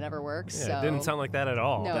excuse and it never works. Yeah, so. it didn't sound like that at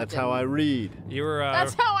all. No, That's how I read. You were.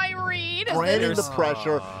 That's how I read. Draining the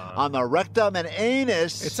pressure on the rectum and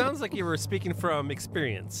anus. It sounds like you were speaking from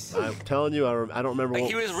experience. I'm telling you, I don't remember Like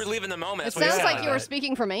what... he was reliving the moment. It That's what he sounds said. like you were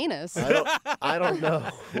speaking from anus. I don't know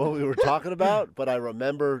what we were talking about, but I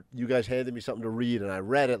remember you guys handed me something to read, and I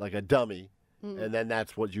read it like a dummy, and then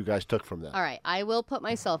that's what you guys took from that. All right, I will put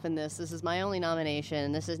myself in this. This is my only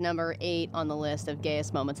nomination. This is number 8 on the list of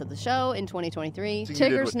gayest moments of the show in 2023. So you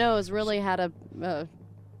did Tigger's what- nose really had a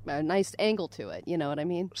nice angle to it. You know what I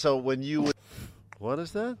mean? So when you would... What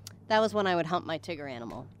is that? That was when I would hump my Tigger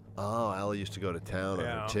animal. Oh, Allie used to go to town on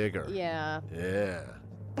her Tigger. Yeah. Yeah.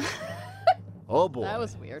 Oh, boy. That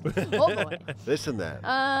was weird. Oh, boy. This and that.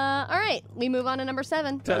 All right, we move on to number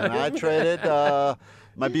 7. And I traded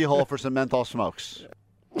my beehole for some menthol smokes.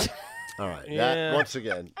 All right. Yeah. That, once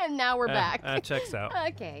again, And now we're back. Checks out.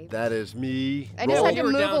 Okay. that is me. I just had to You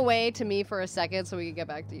were move down- away to me for a second so we could get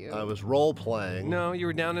back to you. I was role-playing. No, you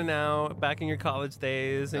were down and out back in your college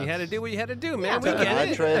days, and you had to do what you had to do, man. Yeah. We get I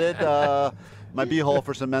it. traded my beehole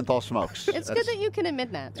for some menthol smokes. It's good that you can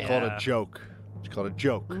admit that. It's called a joke. It's called a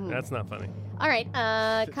joke. That's not funny. All right,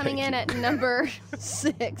 coming in at number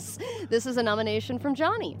 6. This is a nomination from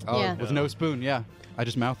Johnny. Oh, yeah. with no spoon, yeah. I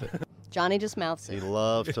just mouth it. Johnny just mouths He it.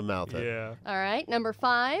 loves to mouth it. Yeah. All right, number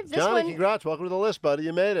 5. This Johnny, one. congrats. Welcome to the list, buddy.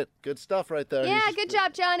 You made it. Good stuff right there. Yeah, He's good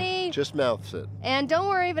job, Johnny. just mouths it. And don't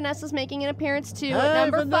worry, Vanessa's making an appearance too Hey, at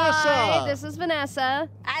number Vanessa. 5. This is Vanessa.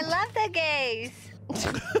 I love the gays.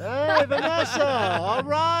 Hey, Vanessa. All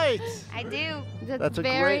right. I do. That's a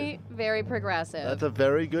very, very progressive. That's a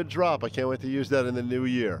very good drop. I can't wait to use that in the new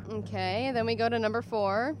year. Okay, then we go to number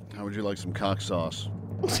 4. How would you like some cock sauce?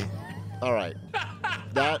 All right.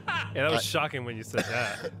 That was shocking when you said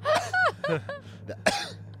that.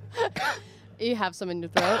 You have some in your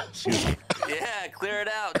throat? Excuse me. Yeah, clear it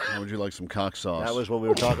out. How would you like some cock sauce? That was when we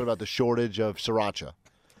were talking about the shortage of sriracha.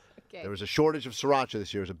 Okay. There was a shortage of sriracha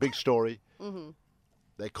this year. It was a big story. Mm-hmm.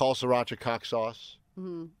 They call sriracha cock sauce.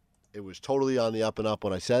 Mm-hmm. It was totally on the up and up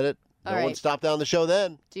when I said it. No All one right. stopped down the show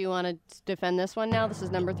then. Do you want to defend this one now? This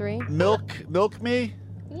is number 3. Milk me?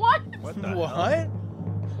 What? What?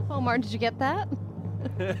 Omar, did you get that?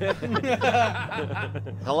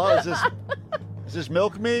 Hello, is this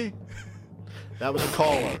milk me? That was a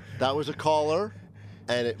caller. That was a caller,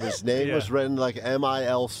 and his name was written like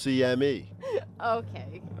Milcme.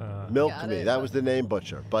 Okay. Milk Got me. it. That was the name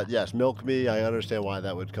butcher. But yes, milk me. I understand why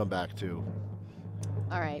that would come back to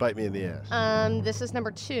All right. bite me in the ass. This is number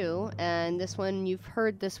 2, and this one you've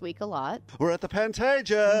heard this week a lot. We're at the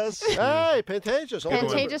Pantages. Hey, Pantages. Hold on.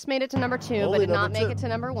 Pantages made it to number 2, Only but did not number make 2. it to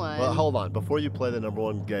number 1. Well, hold on. Before you play the number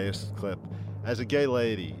 1 gayest clip, as a gay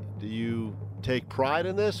lady, do you take pride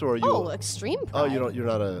in this, or are you? Extreme pride. Oh, you don't. You're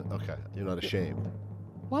not You're not ashamed.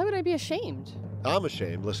 Why would I be ashamed? I'm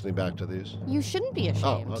ashamed listening back to these. You shouldn't be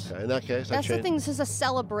ashamed. Oh, okay. In that case, That's I the thing. This is a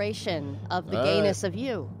celebration of the All gayness right. of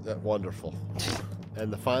you. Wonderful.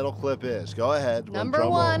 And the final clip is, go ahead. Number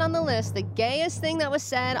drum 1 roll. on the list, the gayest thing that was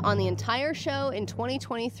said on the entire show in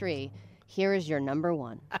 2023. Here is your number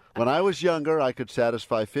 1. When I was younger, I could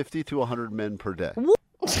satisfy 50 to 100 men per day.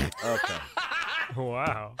 Okay.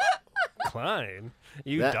 Wow. Klein,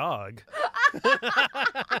 you That- dog.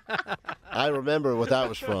 I remember what that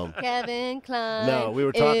was from. Kevin Klein No, we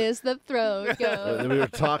were talking- is the throat goat. We were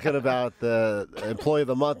talking about the Employee of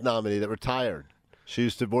the Month nominee that retired. She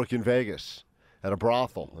used to work in Vegas at a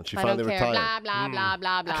brothel, and she I finally don't care. retired. Blah, blah, blah,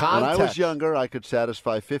 blah, blah. When I was younger, I could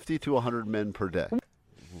satisfy 50 to 100 men per day.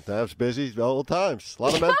 That was busy old times. A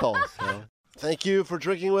lot of menthols. Thank you for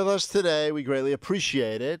drinking with us today. We greatly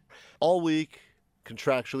appreciate it. All week,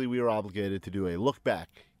 contractually, we are obligated to do a look back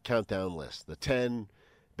countdown list. The 10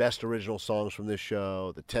 best original songs from this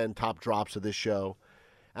show, the 10 top drops of this show.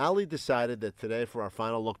 Allie decided that today, for our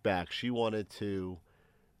final look back, she wanted to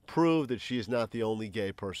prove that she is not the only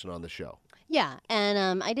gay person on the show. Yeah,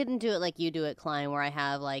 and I didn't do it like you do it, Klein, where I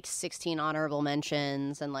have like 16 honorable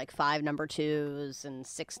mentions and like 5 number 2s and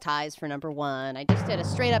 6 ties for number 1. I just did a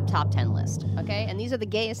straight up top 10 list, okay? And these are the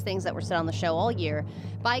gayest things that were said on the show all year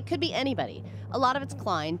by could be anybody. A lot of it's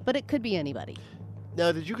Klein, but it could be anybody.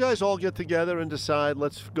 Now, did you guys all get together and decide,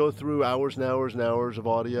 let's go through hours and hours and hours of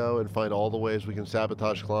audio and find all the ways we can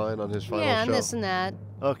sabotage Klein on his final Yeah, show? and this and that.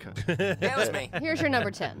 Okay. That was me. Here's your number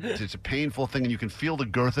 10. It's a painful thing, and you can feel the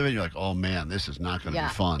girth of it. You're like, oh, man, this is not going to Yeah.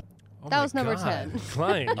 be fun. That was number 10.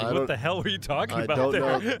 Klein, I what don't- the hell were you talking I about don't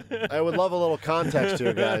there? know. I would love a little context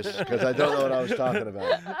here, guys, because I don't know what I was talking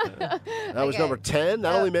about. That was Okay. number 10?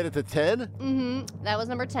 That only made it to 10? Mm-hmm. That was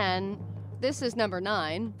number 10. This is number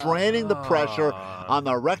 9. Draining the pressure on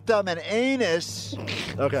the rectum and anus.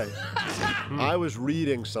 Okay. I was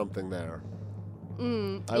reading something there.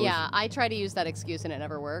 I try to use that excuse and it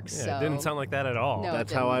never works. Yeah, so. it didn't sound like that at all. No,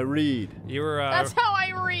 That's how I read. You were. That's how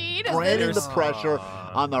I read. Draining the pressure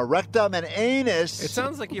on the rectum and anus. It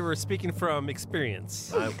sounds like you were speaking from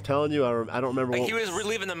experience. I'm telling you, I don't remember. Like What, he was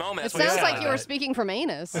reliving the moment. It That's what he sounds said. like you were speaking from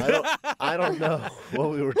anus. I don't know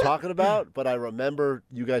what we were talking about, but I remember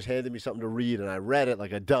you guys handed me something to read, and I read it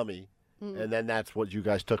like a dummy, and then that's what you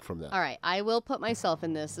guys took from that. All right, I will put myself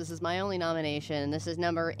in this. This is my only nomination. This is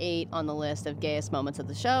number 8 on the list of gayest moments of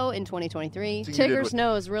the show in 2023. So you did Tigger's what-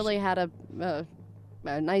 nose really had a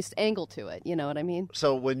nice angle to it. You know what I mean?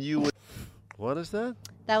 So when you would, what is that?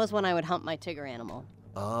 That was when I would hump my Tigger animal.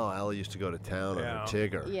 Oh, Allie used to go to town on her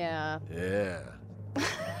Tigger. Yeah. Yeah.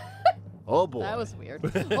 Oh boy. That was weird.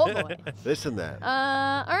 Oh boy. This and that.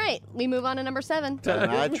 All right, we move on to number 7.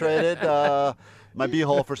 And I traded my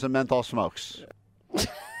beehole for some menthol smokes.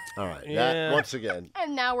 All right. Yeah. That, once again,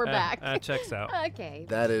 And now we're back. Checks out. Okay.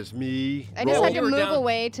 that is me. I just had to You were move down-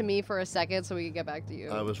 away to me for a second so we could get back to you.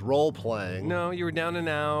 I was role playing. No, you were down and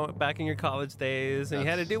out back in your college days, and you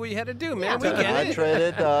had to do what you had to do, man. We I get it.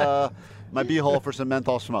 traded my beehole for some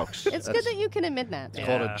menthol smokes. It's good that you can admit that. It's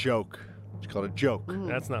called a joke. It's called a joke.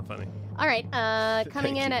 That's not funny. All right,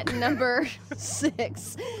 coming in at number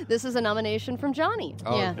 6. This is a nomination from Johnny.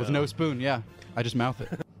 Oh, yeah. with no spoon, yeah. I just mouth it.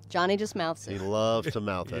 Johnny just mouths He it. loves to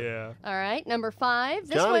mouth it. Yeah. All right, number 5.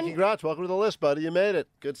 This Johnny, one. congrats. Welcome to the list, buddy. You made it.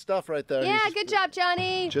 Good stuff right there. Yeah, He's good job,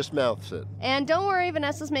 Johnny. just mouths it. And don't worry,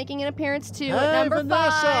 Vanessa's making an appearance too. Hey, At number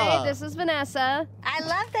Vanessa. 5, this is Vanessa. I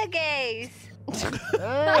love the gays.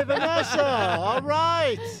 Hey, Vanessa. All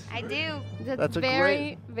right. I do. That's a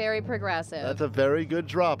very, very progressive. That's a very good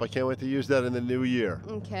drop. I can't wait to use that in the new year.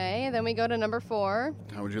 Okay, then we go to number 4.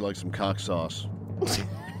 How would you like some cock sauce?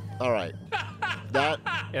 All right. That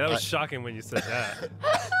was shocking when you said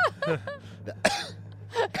that.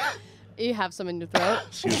 You have some in your throat?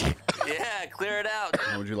 Excuse me. Yeah, clear it out.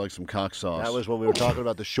 How would you like some cock sauce? That was when we were talking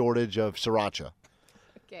about the shortage of sriracha.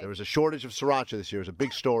 Okay. There was a shortage of sriracha this year. It was a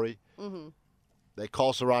big story. Mm-hmm. They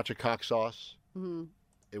call sriracha cock sauce. Mm-hmm.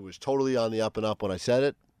 It was totally on the up and up when I said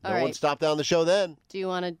it. No All one right. stopped down the show then. Do you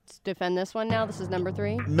want to defend this one now? This is number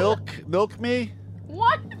 3. Milk me?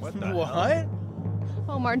 What? What?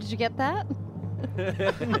 Omar, did you get that?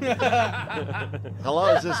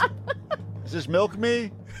 Hello, is this milk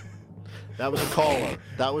me? That was a caller.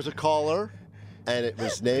 That was a caller, and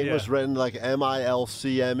his name was written like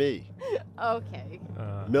Milcme. Okay.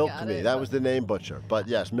 Milk Got me. it. That was the name butcher. But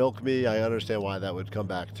yes, milk me. I understand why that would come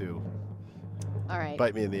back to All right.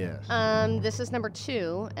 bite me in the ass. This is number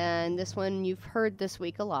 2, and this one you've heard this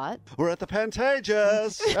week a lot. We're at the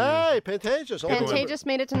Pantages. Hey, Pantages. Only number- Pantages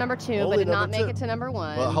made it to number 2, Only but did not number make 2. it to number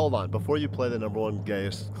 1. Well, hold on. Before you play the number 1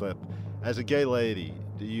 gayest clip, as a gay lady,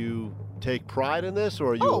 do you take pride in this,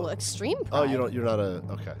 or are you? Oh, extreme pride. Oh, you don't. You're not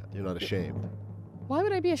You're not ashamed. Why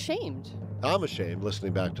would I be ashamed? I'm ashamed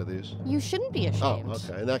listening back to these. You shouldn't be ashamed. Oh,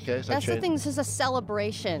 okay. In that case, I That's the changed. thing. This is a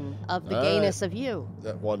celebration of the All gayness right. of you.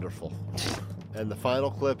 Wonderful. And the final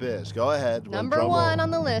clip is, go ahead. Number drum 1 roll. on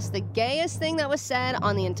the list, the gayest thing that was said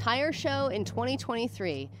on the entire show in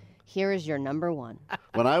 2023. Here is your number 1.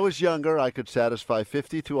 When I was younger, I could satisfy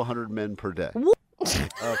 50 to 100 men per day.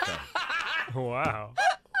 Okay. Wow.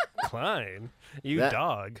 Klein, you That-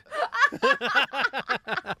 dog.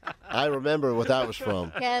 I remember what that was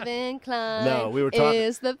from. Kevin Klein No, we were talking-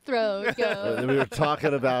 is the throat goat. We were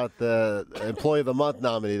talking about the Employee of the Month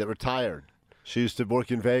nominee that retired. She used to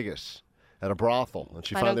work in Vegas at a brothel, and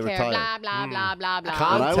she I finally don't care. retired. Blah, blah, blah, blah, blah.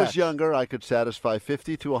 When I was Context. younger, I could satisfy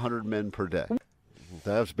 50 to 100 men per day.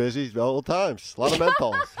 That was busy the whole times. A lot of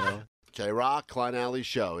menthols. K-Rock, Klein Alley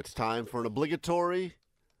Show. It's time for an obligatory,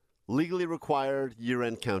 legally required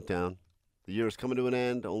year-end countdown. The year is coming to an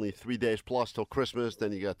end. Only 3 days plus till Christmas.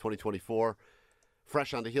 Then you got 2024.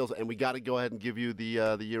 Fresh on the heels. And we got to go ahead and give you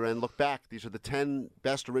the year-end look back. These are the 10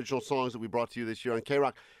 best original songs that we brought to you this year on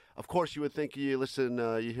K-Rock. Of course, you would think you listen,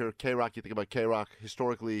 you hear K-Rock, you think about K-Rock.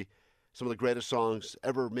 Historically, some of the greatest songs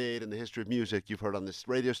ever made in the history of music you've heard on this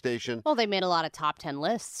radio station. Well, they made a lot of top 10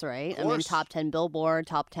 lists, right? I mean, course. top 10 Billboard,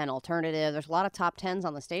 top 10 alternative. There's a lot of top 10s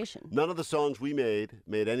on the station. None of the songs we made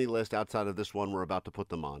any list outside of this one we're about to put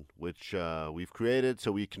them on, which we've created,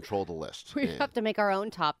 so we control the list. We And have to make our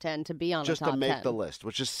own top 10 to be on just the top to make 10. the list,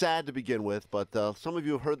 which is sad to begin with, but some of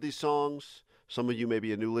you have heard these songs. Some of you may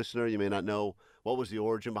be a new listener. You may not know what was the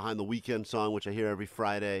origin behind the Weekend song, which I hear every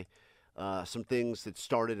Friday. Some things that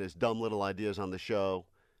started as dumb little ideas on the show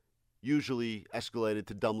usually escalated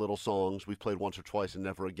to dumb little songs. We've played once or twice and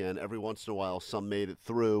never again. Every once in a while, some made it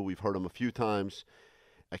through. We've heard them a few times.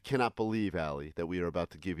 I cannot believe, Allie, that we are about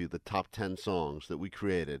to give you the top 10 songs that we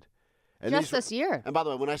created. And Just these- this year. And by the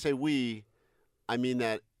way, when I say we, I mean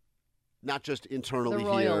that not just internally The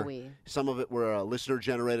royal here. we. Some of it were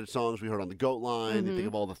listener-generated songs we heard on the Goat Line. You Mhm. think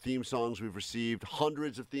of all the theme songs we've received,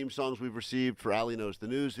 hundreds of theme songs we've received for Allie Knows the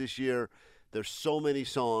News this year. There's so many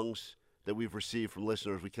songs that we've received from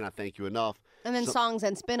listeners. We cannot thank you enough. And then So- songs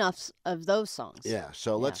and spin-offs of those songs. Yeah,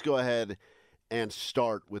 so let's go ahead and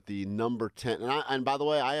start with the number 10. And by the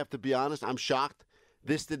way, I have to be honest, I'm shocked.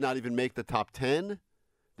 This did not even make the top 10.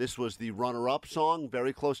 This was the runner-up song,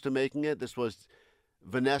 very close to making it. This was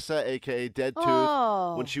Vanessa, a.k.a. Dead Tooth,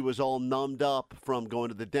 Oh. when she was all numbed up from going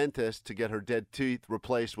to the dentist to get her dead teeth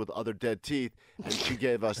replaced with other dead teeth, and she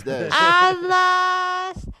gave us this. I'm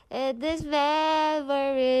lost in these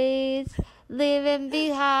memories, leaving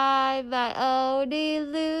behind my own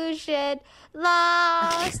illusion.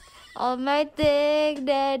 Lost on my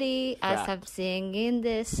dignity as Fact. I'm singing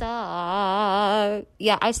this song.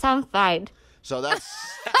 Yeah, I sound fine. So that's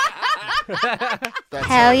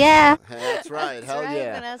Hell yeah. That's right. Hell right,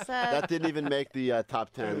 yeah. Vanessa. That didn't even make the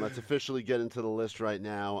top 10. Let's officially get into the list right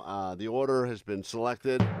now. The order has been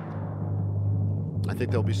selected. I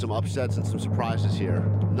think there'll be some upsets and some surprises here.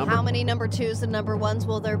 How many number 2s and number 1s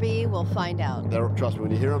will there be? We'll find out. Trust me,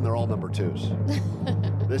 when you hear them, they're all number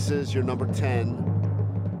 2s. This is your number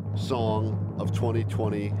 10 song of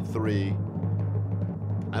 2023.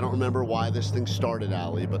 I don't remember why this thing started,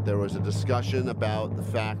 Allie, but there was a discussion about the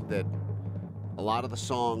fact that a lot of the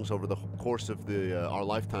songs over the course of our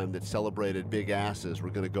lifetime that celebrated big asses were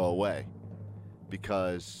going to go away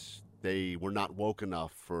because they were not woke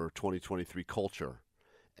enough for 2023 culture.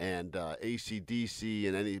 And AC/DC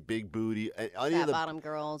and any big booty, any of the bottom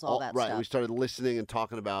girls, all that right, stuff. we started listening and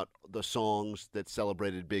talking about the songs that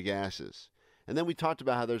celebrated big asses. And then we talked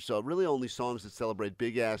about how there's really only songs that celebrate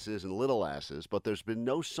big asses and little asses, but there's been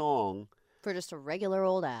no song for just a regular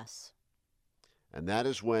old ass. And that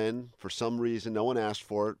is when, for some reason, no one asked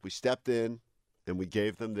for it, we stepped in and we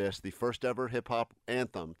gave them this, the first ever hip-hop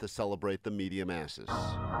anthem to celebrate the medium asses.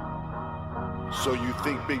 So you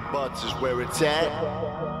think big butts is where it's at?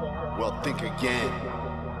 Well, think again.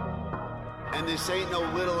 And this ain't no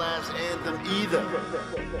little ass anthem either.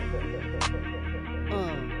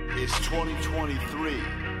 It's 2023.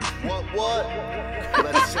 What?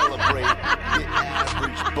 Let's celebrate the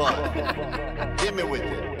average butt. Hit me with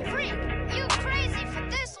it. Freak, you crazy for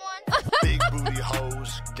this one. Big booty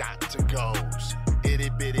hoes, got to goes. Itty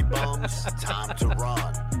bitty bums, time to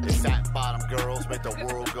run. If fat bottom girls make the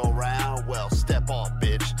world go round, well, step off,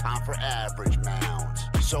 bitch, time for average mounds.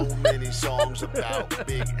 So many songs about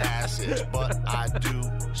big asses, but I do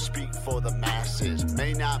speak for the masses.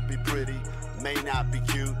 May not be pretty, may not be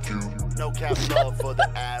cute. No cap love for the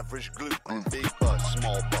average glute. Big butt,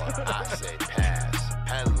 small butt, I say pass.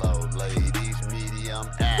 Hello, ladies, medium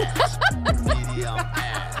ass. Medium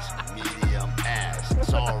ass, medium ass.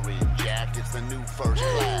 Sorry, Jack, it's the new first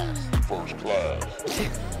class. First class.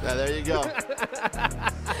 Now, there you go.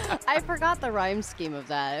 I forgot the rhyme scheme of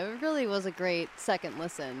that. It really was a great second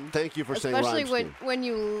listen. Thank you for saying rhyme scheme. Especially when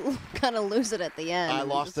you kind of lose it at the end. I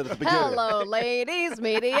lost it at the beginning. Hello, ladies,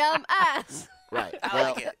 medium ass. Right.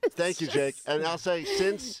 Well, thank you, Jake. And I'll say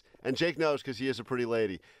and Jake knows because he is a pretty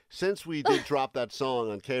lady, since we did drop that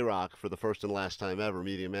song on K-Rock for the first and last time ever,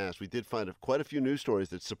 Medium Ass, we did find quite a few news stories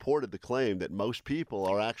that supported the claim that most people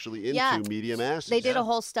are actually into medium asses. They did a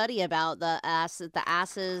whole study about the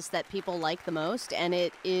asses that people like the most, and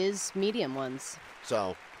it is medium ones.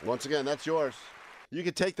 So, once again, that's yours. You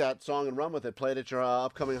could take that song and run with it. Play it at your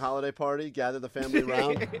upcoming holiday party. Gather the family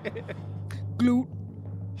around. Glute.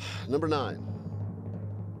 Number 9.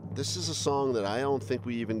 This is a song that I don't think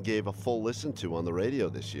we even gave a full listen to on the radio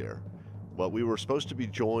this year. But we were supposed to be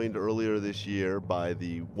joined earlier this year by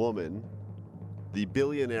the woman, the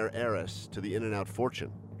billionaire heiress to the In-N-Out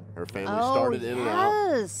fortune. Her family started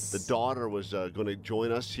In-N-Out. The daughter was going to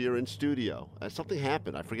join us here in studio. Something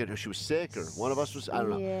happened. I forget if she was sick or one of us was, I don't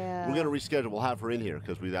know. Yeah. We're going to reschedule. We'll have her in here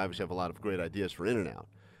because we obviously have a lot of great ideas for In-N-Out.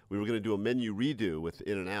 We were going to do a menu redo with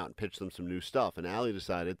In-N-Out and pitch them some new stuff. And Allie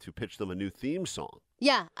decided to pitch them a new theme song.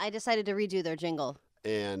 Yeah, I decided to redo their jingle.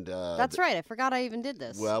 And that's right. I forgot I even did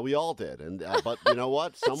this. Well, we all did. And but you know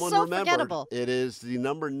what? Someone so remembered. Forgettable. It is the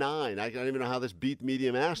number 9. I don't even know how this beat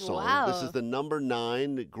Medium Ass song. Wow. This is the number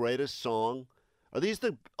 9, the greatest song. Are these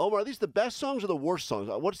the best songs or the worst songs?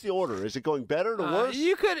 What's the order? Is it going better to worse?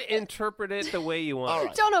 You could interpret it the way you want. All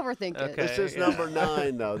right. Don't overthink it. This is number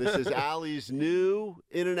 9, though. This is Allie's new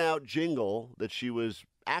In-N-Out jingle that she was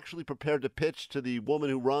actually prepared to pitch to the woman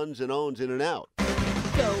who runs and owns In-N-Out.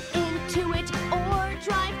 Go into it or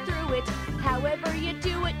drive through it. However you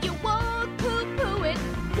do it, you won't poo-poo it.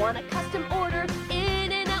 Want a custom order?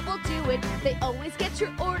 In-N-Out will do it. They always get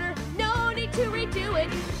your order. No need to redo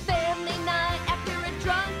it. Family night after a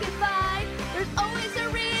drunken fight. There's always a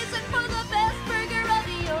reason for the best burger of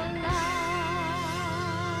your life.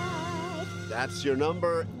 That's your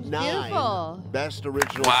number 9. Beautiful. Best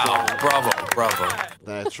original Wow. song. Bravo.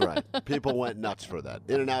 That's right. People went nuts for that.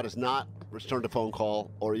 In-N-Out has not returned a phone call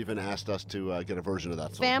or even asked us to get a version of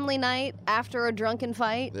that song. Family night after a drunken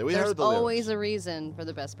fight. Yeah, we There's heard the always a reason for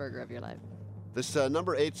the best burger of your life. This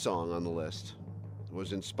number 8 song on the list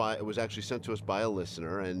was It was actually sent to us by a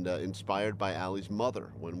listener and inspired by Allie's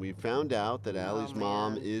mother. When we found out that Allie's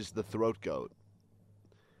mom is the throat goat,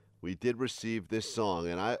 we did receive this song.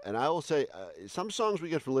 And I will say, some songs we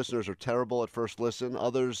get from listeners are terrible at first listen.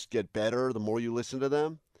 Others get better the more you listen to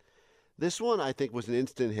them. This one, I think, was an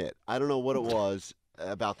instant hit. I don't know what it was.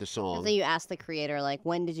 about the song. So you ask the creator, like,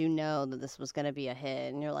 when did you know that this was going to be a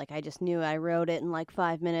hit? And you're like, I just knew. I wrote it in like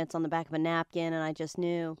 5 minutes on the back of a napkin, and I just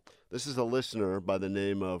knew. This is a listener by the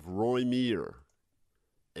name of Roy Meir,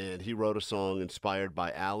 and he wrote a song inspired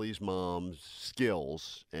by Allie's mom's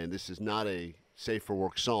skills. And this is not a safe for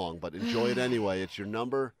work song, but enjoy it anyway. It's your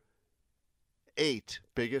number 8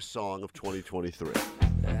 biggest song of 2023.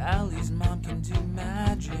 Allie's mom can do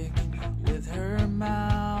magic with her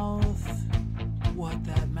mouth. What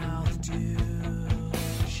that mouth do?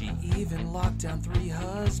 She even locked down 3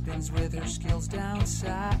 husbands with her skills down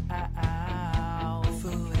south.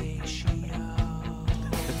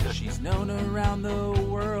 Fellatio. She's known around the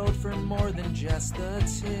world for more than just the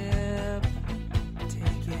tip.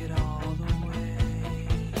 Take it all the way.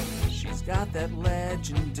 She's got that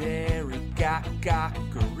legendary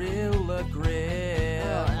gorilla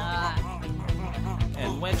grip.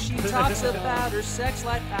 And when she talks about her sex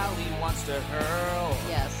life, Allie wants to hurl.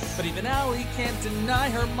 Yes. But even Allie can't deny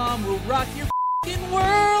her mom will rock your f***ing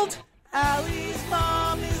world. Allie's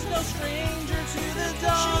mom is no stranger to the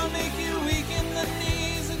dawn. She'll make you weak in the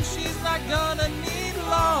knees, and she's not gonna need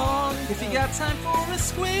long. If you got time for a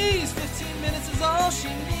squeeze, 15 minutes is all she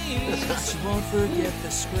needs. She won't forget the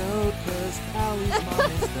scrote, cause Allie's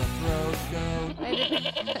mom is the throat goat. I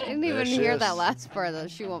didn't even hear that last part, though.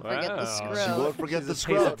 She won't forget the scrote. She won't forget the Pays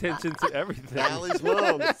scrote. attention to everything. Allie's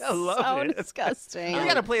mom. I love So it. disgusting. You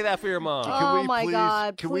gotta play that for your mom. Oh my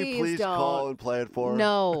God! Can we please don't. call and play it for her?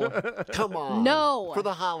 No. Come on. No. For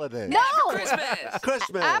the holiday. No.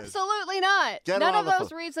 Christmas. Absolutely not. Get her None on of the those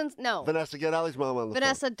phone. reasons. No. Vanessa, get Allie's mom on the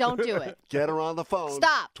Vanessa, phone. don't do it. Get her on the phone.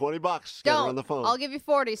 Stop. $20. Get her on Don't. the phone. I'll give you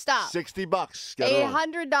 40. Stop. $60. Get her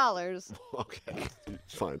on. $800. Okay.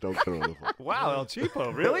 It's fine. Don't get her on the phone. Wow, El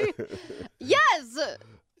Cheapo, really? Yes.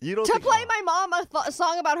 You don't To think, play my mom a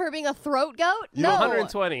song about her being a throat goat? You No. don't-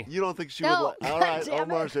 120. You don't think she No. would? All God right, damn it.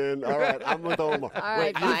 Omar's in. All right, I'm with Omar. All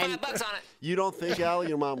right, fine. You don't think, Allie,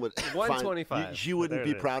 your mom would? 125. She wouldn't There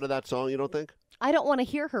be it is. proud of that song. You don't think? I don't want to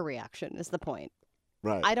hear her reaction. Is the point?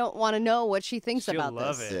 Right. I don't want to know what she thinks She'll about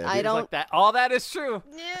love this. it. I She's don't. like that. All that is true.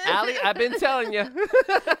 Allie, I've been telling you. All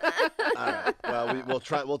right. Well, we'll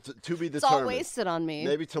try. Well, to be It's determined. all wasted on me.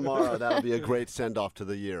 Maybe tomorrow that'll be a great send off to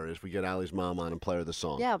the year as we get Allie's mom on and play her the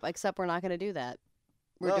song. Yeah, except we're not going to do that.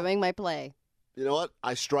 We're Well- doing my play. You know what?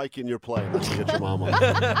 I strike in your play not to get your mom on.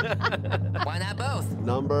 Why not both?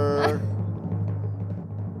 Number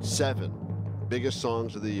 7, biggest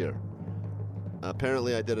songs of the year.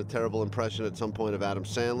 Apparently, I did a terrible impression at some point of Adam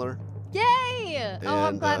Sandler. Yay! Oh, I'm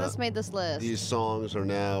And, glad this made this list. These songs are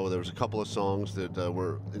now. There was a couple of songs that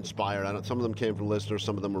were inspired. Some of them came from listeners.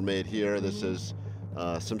 Some of them were made here. This is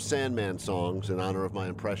some Sandman songs in honor of my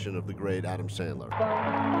impression of the great Adam Sandler.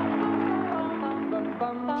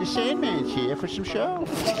 The Sandman's here for some show.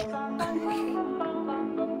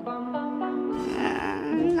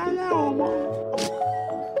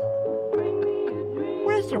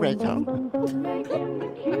 Where's the red zone?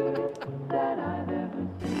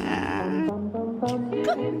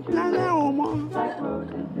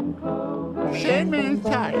 Sandman's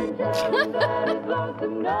tired.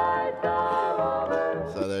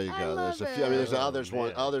 So there you go. There's a few. I mean, there's others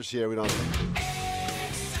here. We don't.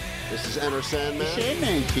 This is Enter Sandman. The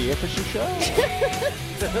Sandman's here for some show.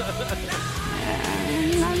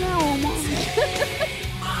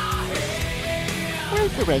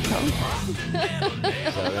 Where's the red zone?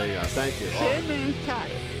 So there you go. Thank you. Sandman's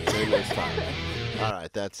tired. Sandman's tired. All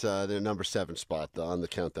right, that's their number 7 spot on the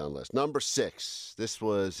countdown list. Number 6, this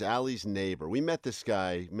was Allie's neighbor. We met this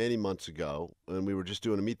guy many months ago, and we were just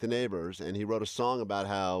doing a Meet the Neighbors, and he wrote a song about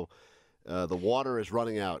how the water is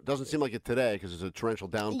running out. Doesn't seem like it today because it's a torrential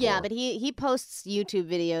downpour. Yeah, but he posts YouTube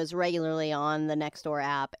videos regularly on the Nextdoor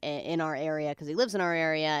app in our area because he lives in our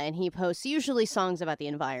area, and he posts usually songs about the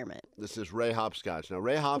environment. This is Ray Hopscotch. Now,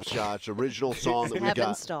 Ray Hopscotch, original song that we Heaven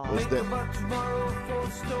got Star. was the,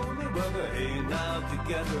 Hey, now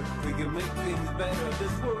together we can make things better.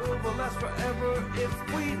 This world will last forever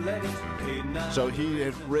if we let it. Hey, now So he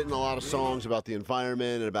had written a lot of songs about the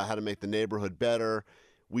environment and about how to make the neighborhood better.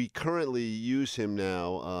 We currently use him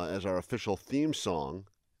now as our official theme song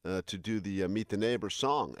to do the Meet the Neighbor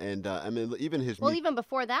song. And I mean, even his... Well, even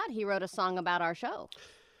before that, he wrote a song about our show.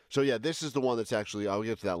 So, yeah, this is the one that's actually... I'll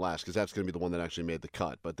get to that last because that's going to be the one that actually made the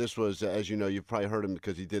cut. But this was, as you know, you've probably heard him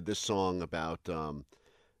because he did this song about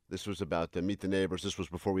This was about Meet the Neighbors. This was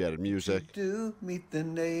before we added music. Do meet the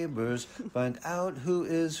neighbors, find out who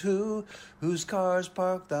is who, whose car's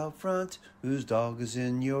parked out front, whose dog is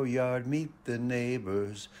in your yard. Meet the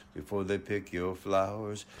neighbors before they pick your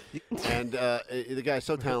flowers. And the guy's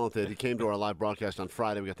so talented. He came to our live broadcast on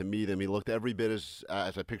Friday. We got to meet him. He looked every bit as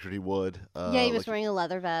I pictured he would. Yeah, he was wearing a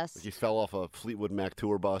leather vest. Like he fell off a Fleetwood Mac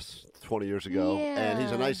tour bus 20 years ago. Yeah. And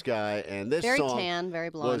he's a nice guy. And this very song tan, very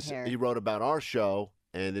blonde hair. He wrote about our show,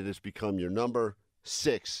 and it has become your number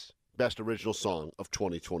 6 best original song of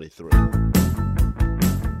 2023.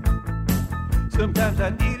 Sometimes I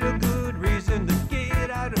need a good reason to get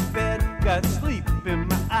out of bed. Got sleep in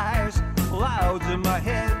my eyes, clouds in my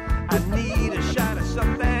head. I need a shot of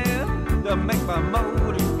something to make my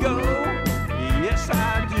motor go. Yes,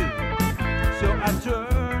 I do. So I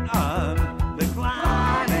turn on the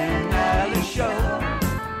Klein and Alley Show.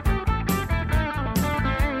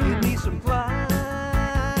 Give me some Klein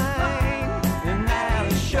and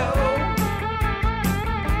Alley Show.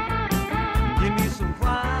 Give me some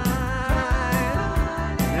Klein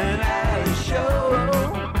and Alley Show.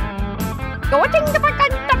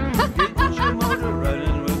 Get your motor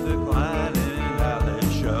running with the Klein and Alley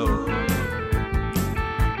Show.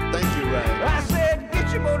 Thank you, Ray. I said,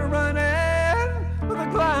 get your motor running with the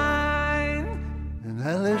Klein and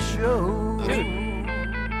Alley Show.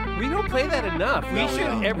 We don't play that enough. We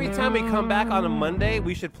should, every time we come back on a Monday,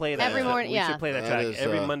 we should play that. Every morning, we should play that track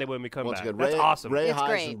every Monday when we come back. That's awesome. Ray It's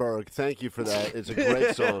great. Heisenberg, thank you for that. It's a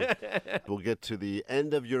great song. We'll get to the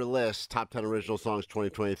end of your list, Top 10 Original Songs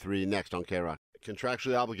 2023, next on K-Rock.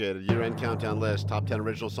 Contractually obligated year-end countdown list, Top 10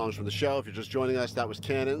 Original Songs from the show. If you're just joining us, that was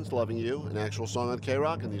Cannon's Loving You, an actual song on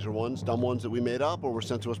K-Rock, and these are dumb ones that we made up or were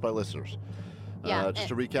sent to us by listeners. Yeah, Just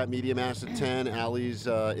to recap, Media Mass at 10, Allie's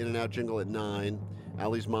In and Out Jingle at 9,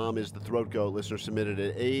 Allie's Mom is the Throat Goat, listener submitted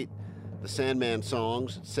at 8, the Sandman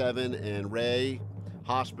Songs at 7, and Ray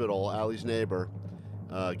Hospital, Allie's neighbor,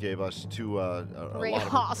 gave us Ray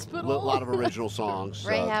Hospital? a lot of original songs.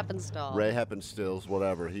 Ray Happenstall. Ray Happenstills,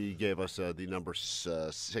 whatever. He gave us the number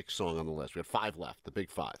 6 song on the list. We have 5 left, the big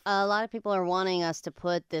 5. A lot of people are wanting us to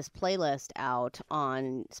put this playlist out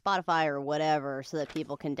on Spotify or whatever so that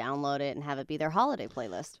people can download it and have it be their holiday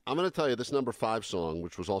playlist. I'm going to tell you, this number 5 song,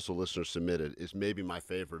 which was also listener submitted, is maybe my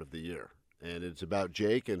favorite of the year. And it's about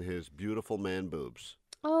Jake and his beautiful man boobs.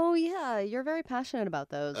 Oh, yeah. You're very passionate about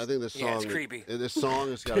those. I think this song, it's creepy. This song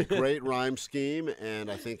has got a great rhyme scheme,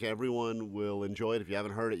 and I think everyone will enjoy it if you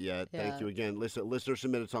haven't heard it yet. Yeah. Thank you again. Listener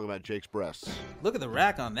submitted song about Jake's breasts. Look at the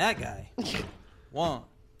rack on that guy. 1,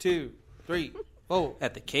 2, 3, 4.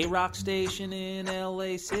 At the K-Rock station in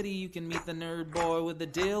L.A. City, you can meet the nerd boy with the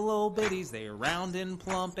dillo bitties. They are round and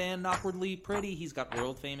plump and awkwardly pretty. He's got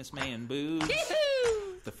world-famous man boobs.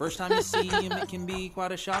 The first time you see him, it can be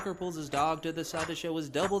quite a shocker. Pulls his dog to the side to show his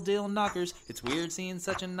double dill knockers. It's weird seeing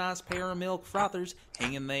such a nice pair of milk frothers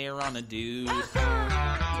hanging there on a dude. He's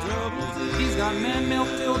got man milk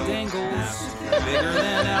dill dangles, bigger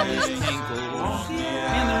than Allie's ankles.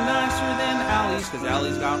 And they're nicer than Allie's, because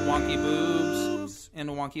Allie's got wonky boobs and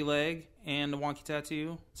a wonky leg and a wonky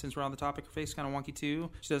tattoo. Since we're on the topic, her face is kind of wonky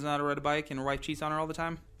too. She doesn't know how to ride a bike, and her wife cheats on her all the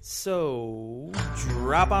time. So,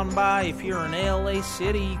 drop on by if you're in L.A.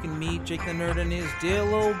 City. You can meet Jake the Nerd and his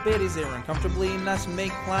dillo bitties. They're uncomfortably nice and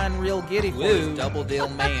make Klein real giddy for his double dill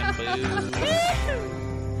man boobs.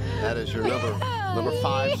 That is your number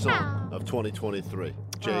 5 song of 2023,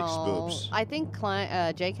 Jake's boobs. I think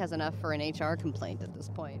Jake has enough for an HR complaint at this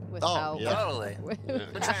point. With Totally. We're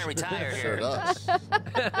trying to retire Sure here. does.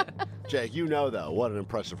 Jake, you know, though, what an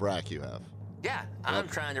impressive rack you have. Yeah, I'm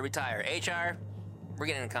trying to retire. HR, we're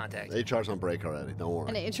getting in contact. HR's on break already, don't worry.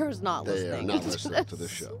 And HR's not They listening. are not listening to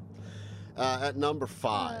this show. At number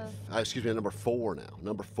 4 now.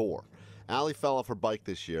 Number 4. Allie fell off her bike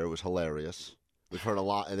this year. It was hilarious. We've heard a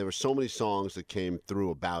lot, and there were so many songs that came through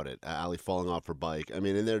about it. Allie falling off her bike. I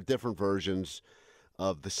mean, and there are different versions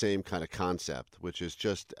of the same kind of concept, which is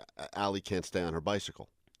just Allie can't stay on her bicycle.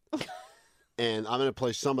 And I'm going to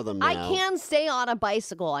play some of them now. I can stay on a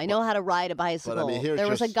bicycle. I know how to ride a bicycle. But, I mean, there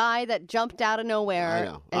was a guy that jumped out of nowhere. I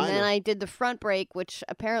know. And then I did the front brake, which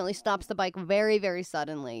apparently stops the bike very, very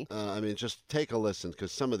suddenly. I mean, just take a listen,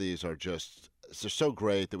 because some of these are just, they're so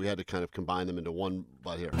great that we had to kind of combine them into one.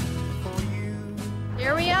 But here.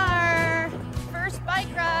 Here we are. First bike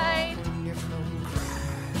ride.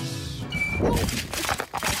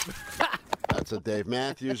 That's a Dave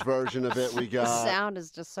Matthews version of it we got. The sound is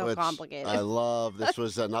just so which complicated. I love. This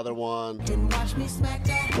was another one. Watch me smack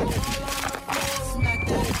that all on the floor. Smack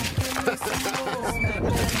that.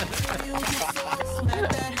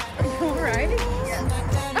 All right.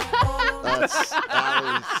 That's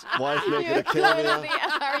Allie's wife making a Are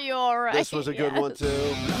cameo. you you all right. This was a good one, too.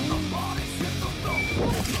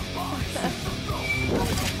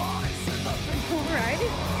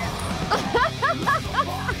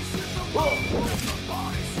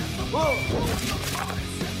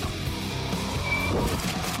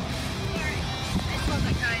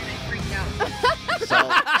 Saw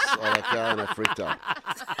that guy and I freaked out.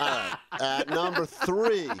 All right. At number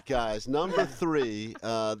 3, guys. Number 3.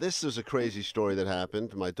 This is a crazy story that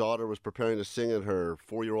happened. My daughter was preparing to sing at her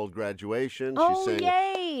 4-year-old graduation. She sang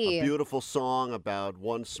a beautiful song about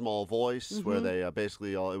one small voice, where they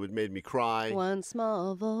basically it made me cry. One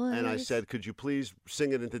small voice. And I said, could you please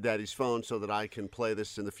sing it into Daddy's phone so that I can play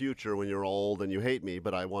this in the future when you're old and you hate me,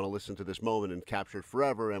 but I want to listen to this moment and capture it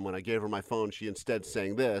forever. And when I gave her my phone, she instead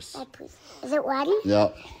sang this. Is it ready?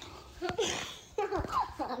 Yep.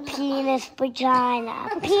 Penis, vagina,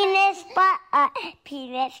 penis, butt,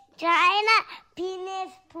 penis, vagina,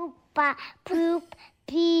 penis, poopa, poop,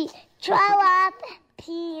 pee, throw up,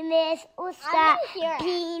 penis, uska,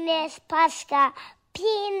 penis, pasca,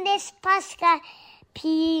 penis, pasca,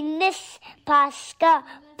 penis, pasca,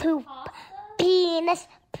 poop, penis,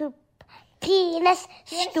 poop. Penis,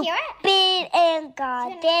 stupid, and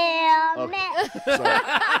goddamn it. So,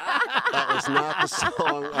 that was not the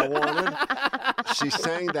song I wanted. She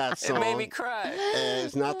sang that song. It made me cry. And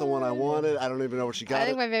it's not the one I wanted. I don't even know where she got I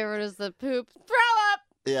think it. my favorite is the poop. Throw up.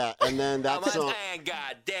 Yeah, and then that song.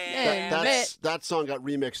 That song got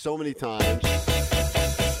remixed so many times.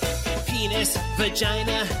 Penis,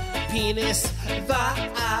 vagina, penis,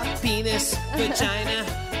 penis, vagina,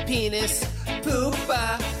 penis,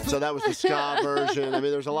 poopa. So that was the ska version. I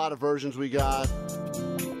mean, there's a lot of versions we got.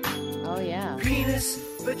 Oh, yeah. Penis,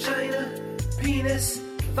 vagina, penis,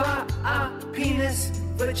 penis,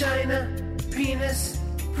 vagina, penis,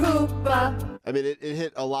 poopa. I mean, it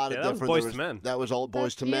hit a lot of that different. was Boyz II Men. That was all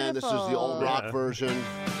Boyz II Men. This is the old rock version.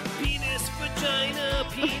 Penis, vagina,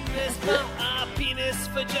 penis, penis,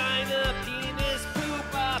 vagina, penis,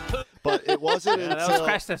 poopa, poopa. But it wasn't until... That was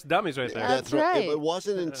Crash Test Dummies right there. That's right. It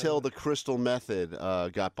wasn't until the Crystal Method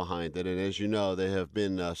got behind it, and as you know, they have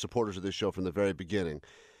been supporters of this show from the very begining.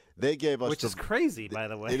 They gave us... Which is crazy, by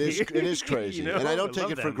the way. It is crazy. You know, and I don't I take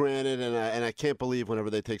love it for them. granted, and I can't believe whenever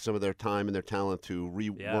they take some of their time and their talent to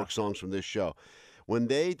rework songs from this show. When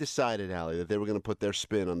they decided, Allie, that they were going to put their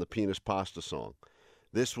spin on the Penis Pasta song,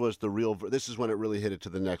 this was the real... This is when it really hit it to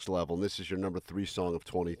the next level, and this is your number 3 song of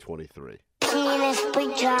 2023. Penis,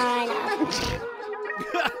 vagina.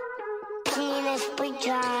 Penis,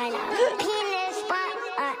 vagina. Penis,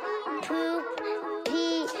 butt, poop,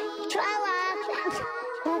 pee, throw up,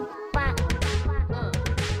 poopa.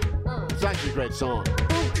 It's actually a great song.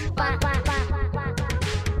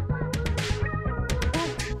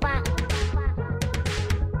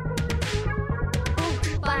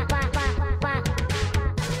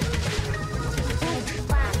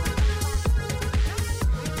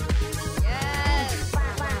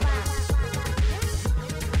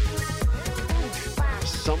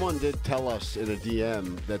 Someone did tell us in a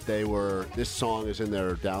DM that this song is in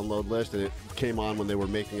their download list, and it came on when they were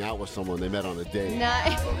making out with someone they met on a date.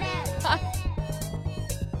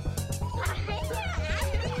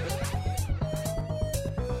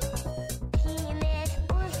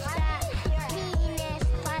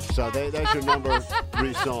 So that's your number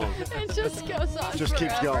 3 song. It just goes on. Just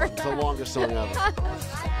keeps forever. going. It's the longest song ever.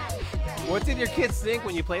 What did your kids think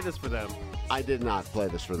when you played this for them? I did not play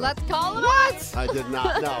this for them. Let's call them. What? I did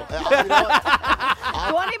not. No. You know what?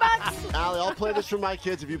 $20. Allie, I'll play this for my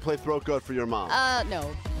kids if you play Throat Goat for your mom.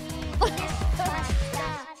 No.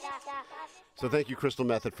 So thank you, Crystal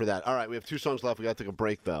Method, for that. All right, we have 2 songs left. We got to take a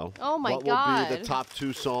break, though. Oh, my What God. will be the top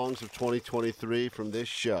 2 songs of 2023 from this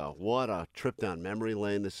show? What a trip down memory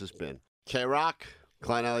lane this has been. K-Rock,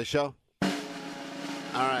 Klein Alley Show. All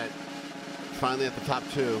right, finally at the top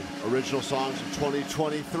 2 original songs of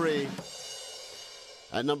 2023.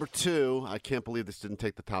 At number 2, I can't believe this didn't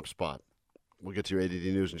take the top spot. We'll get to your ADD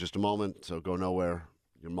news in just a moment, so go nowhere.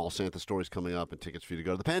 Your Mall Santa story's coming up, and tickets for you to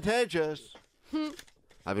go to the Pantages.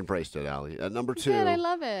 I've embraced it, Allie. At number 2, Good, I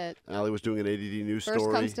love it. Allie was doing an ADD news First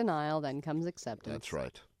story. comes denial, then comes acceptance. That's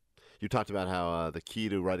right. You talked about how the key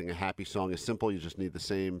to writing a happy song is simple. You just need the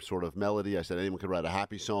same sort of melody. I said anyone could write a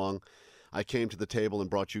happy song. I came to the table and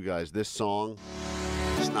brought you guys this song.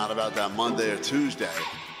 It's not about that Monday or Tuesday.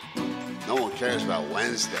 No one cares about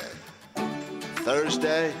Wednesday.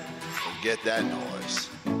 Thursday, forget that noise.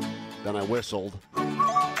 Then I whistled.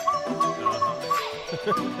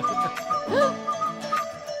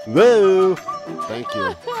 Woo! Thank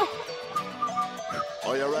you.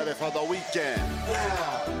 Are you ready for the weekend?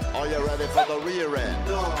 Yeah. Are you ready for the rear end?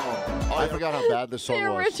 No. I forgot how bad this song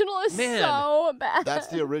The was. original is Man. so bad. That's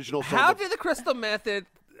the original song. How did the Crystal Method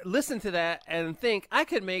listen to that and think I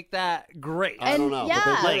could make that great? I don't know. yeah.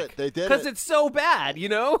 But they did it. They did Because it. it's so bad, you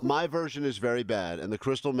know? My version is very bad, and the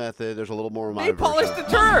Crystal Method, there's a little more of my They version. polished the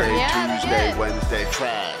turd. Yeah, they Tuesday, did. Wednesday,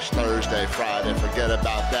 trash. Thursday, Friday, forget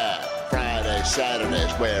about that. Friday,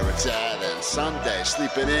 Saturday's where it's at, and Sunday,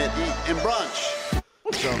 sleeping in, eating brunch.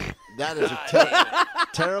 So that is a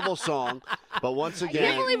terrible song, but once I can't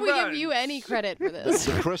again, believe we give you any credit for this.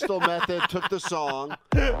 the Crystal Method took the song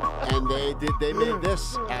and they made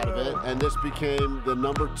this out of it, and this became the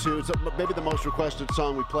number 2. It's maybe the most requested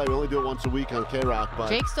song we play. We only do it once a week on K-Rock, but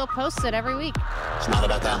Jake still posts it every week. it's not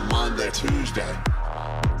about that Monday, Tuesday.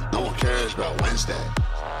 No one cares about Wednesday.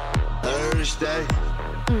 Thursday,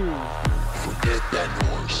 forget that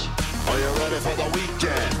noise. Are you ready for the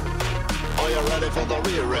weekend? Are you ready for the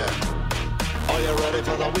rear end? Are you ready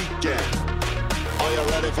for the weekend? Are you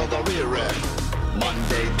ready for the rear end?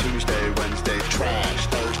 Monday, Tuesday, Wednesday, trash.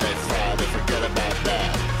 Thursday, Friday, forget about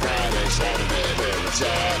that. Friday, Saturday, where it's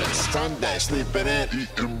at. And Sunday, sleeping in,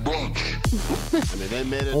 eating brunch. I mean, they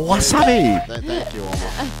made it. Wasabi. Thank you,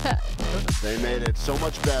 Omar. They made it so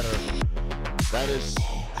much better. That is.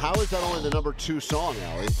 How is that only the number 2 song,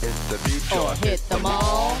 Allie? It's the beat Oh, hit the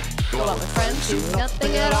mall. Go out with friends, do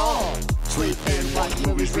nothing at all. Sleep in, watch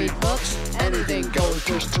movies, read books. Anything goes,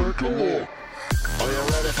 just take a walk. Are you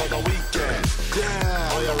ready for the weekend?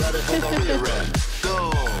 Yeah. Are you ready for the rear end? Go.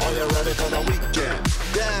 Are you ready for the weekend?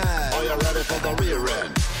 Yeah. Are you ready for the rear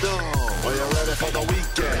end? No. Are you ready for the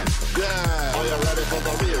weekend? Yeah. Are you ready for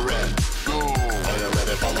the rear end? Go. Are you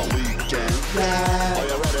ready for the weekend? Yeah. Are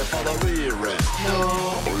you ready for the rear end? No.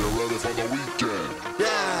 Are you ready for the weekend?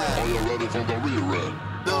 Yeah. Are you ready for the rear end?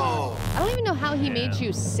 No. I don't even know how he made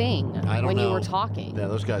you sing when you were talking. Yeah,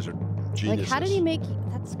 those guys are geniuses. Like, how did he make you?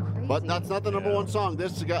 That's crazy. But that's not the number 1 song.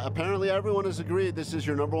 This guy, apparently everyone has agreed this is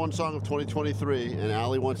your number 1 song of 2023, and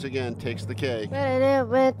Allie once again takes the cake. But it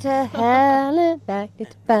went to hell and back to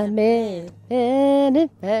find me, and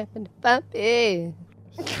it back to find me.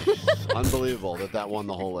 Unbelievable that won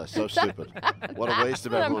the whole list. So stupid. What a waste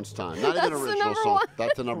of everyone's time. Not even That's the original number song. one.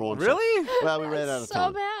 That's the number 1 song. Really? Well, we ran out of So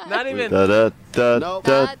time. bad. Not even. Nope. Da,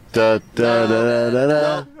 da, da,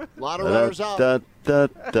 da, A lot of runners up. da, da,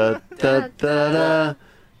 da, da, da.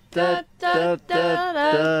 Da, da, da,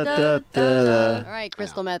 da, da, da. All right,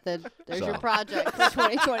 Crystal Method. There's So. your project for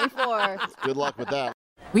 2024. Good luck with that.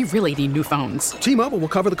 We really need new phones. T-Mobile will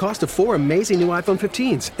cover the cost of 4 amazing new iPhone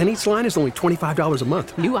 15s, and each line is only $25 a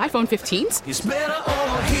month. New iPhone 15s? It's better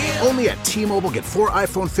over here. Only at T-Mobile, get 4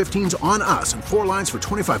 iPhone 15s on us and 4 lines for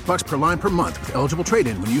 $25 per line per month with eligible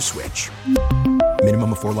trade-in when you switch.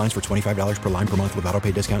 Minimum of 4 lines for $25 per line per month with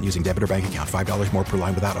autopay discount using debit or bank account. $5 more per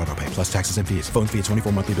line without autopay, plus taxes and fees. Phone fee at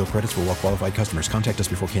 24 monthly bill credits for well-qualified customers. Contact us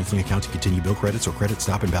before canceling account to continue bill credits or credit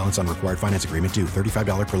stop and balance on required finance agreement due.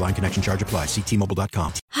 $35 per line connection charge applies. See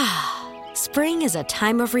T-Mobile.com. Spring is a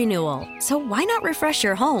time of renewal, so why not refresh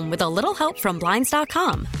your home with a little help from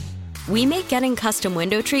Blinds.com? We make getting custom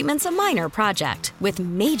window treatments a minor project with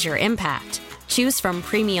major impact. Choose from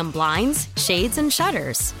premium blinds, shades, and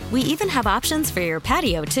shutters. We even have options for your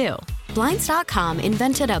patio, too. Blinds.com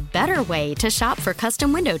invented a better way to shop for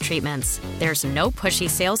custom window treatments. There's no pushy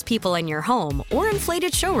salespeople in your home or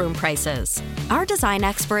inflated showroom prices. Our design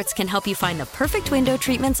experts can help you find the perfect window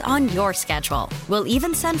treatments on your schedule. We'll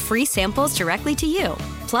even send free samples directly to you.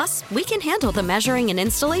 Plus, we can handle the measuring and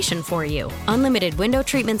installation for you. Unlimited window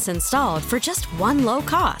treatments installed for just one low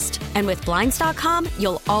cost. And with Blinds.com,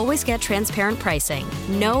 you'll always get transparent pricing.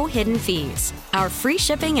 No hidden fees. Our free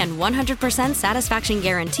shipping and 100% satisfaction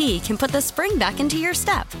guarantee can put the spring back into your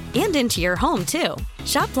step and into your home, too.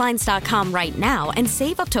 Shop Blinds.com right now and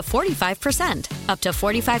save up to 45%. Up to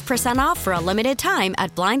 45% off for a limited time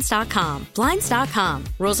at Blinds.com. Blinds.com.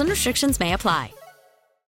 Rules and restrictions may apply.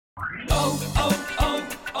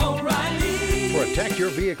 Protect your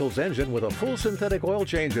vehicle's engine with a full synthetic oil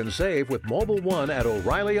change and save with Mobile One at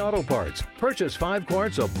O'Reilly Auto Parts. Purchase 5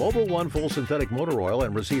 quarts of Mobile One full synthetic motor oil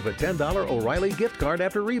and receive a $10 O'Reilly gift card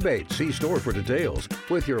after rebate. See store for details.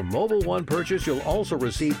 With your Mobile One purchase, you'll also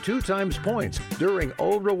receive 2 times points during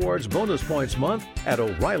O Rewards Bonus Points Month at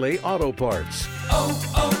O'Reilly Auto Parts.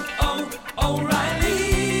 O'Reilly.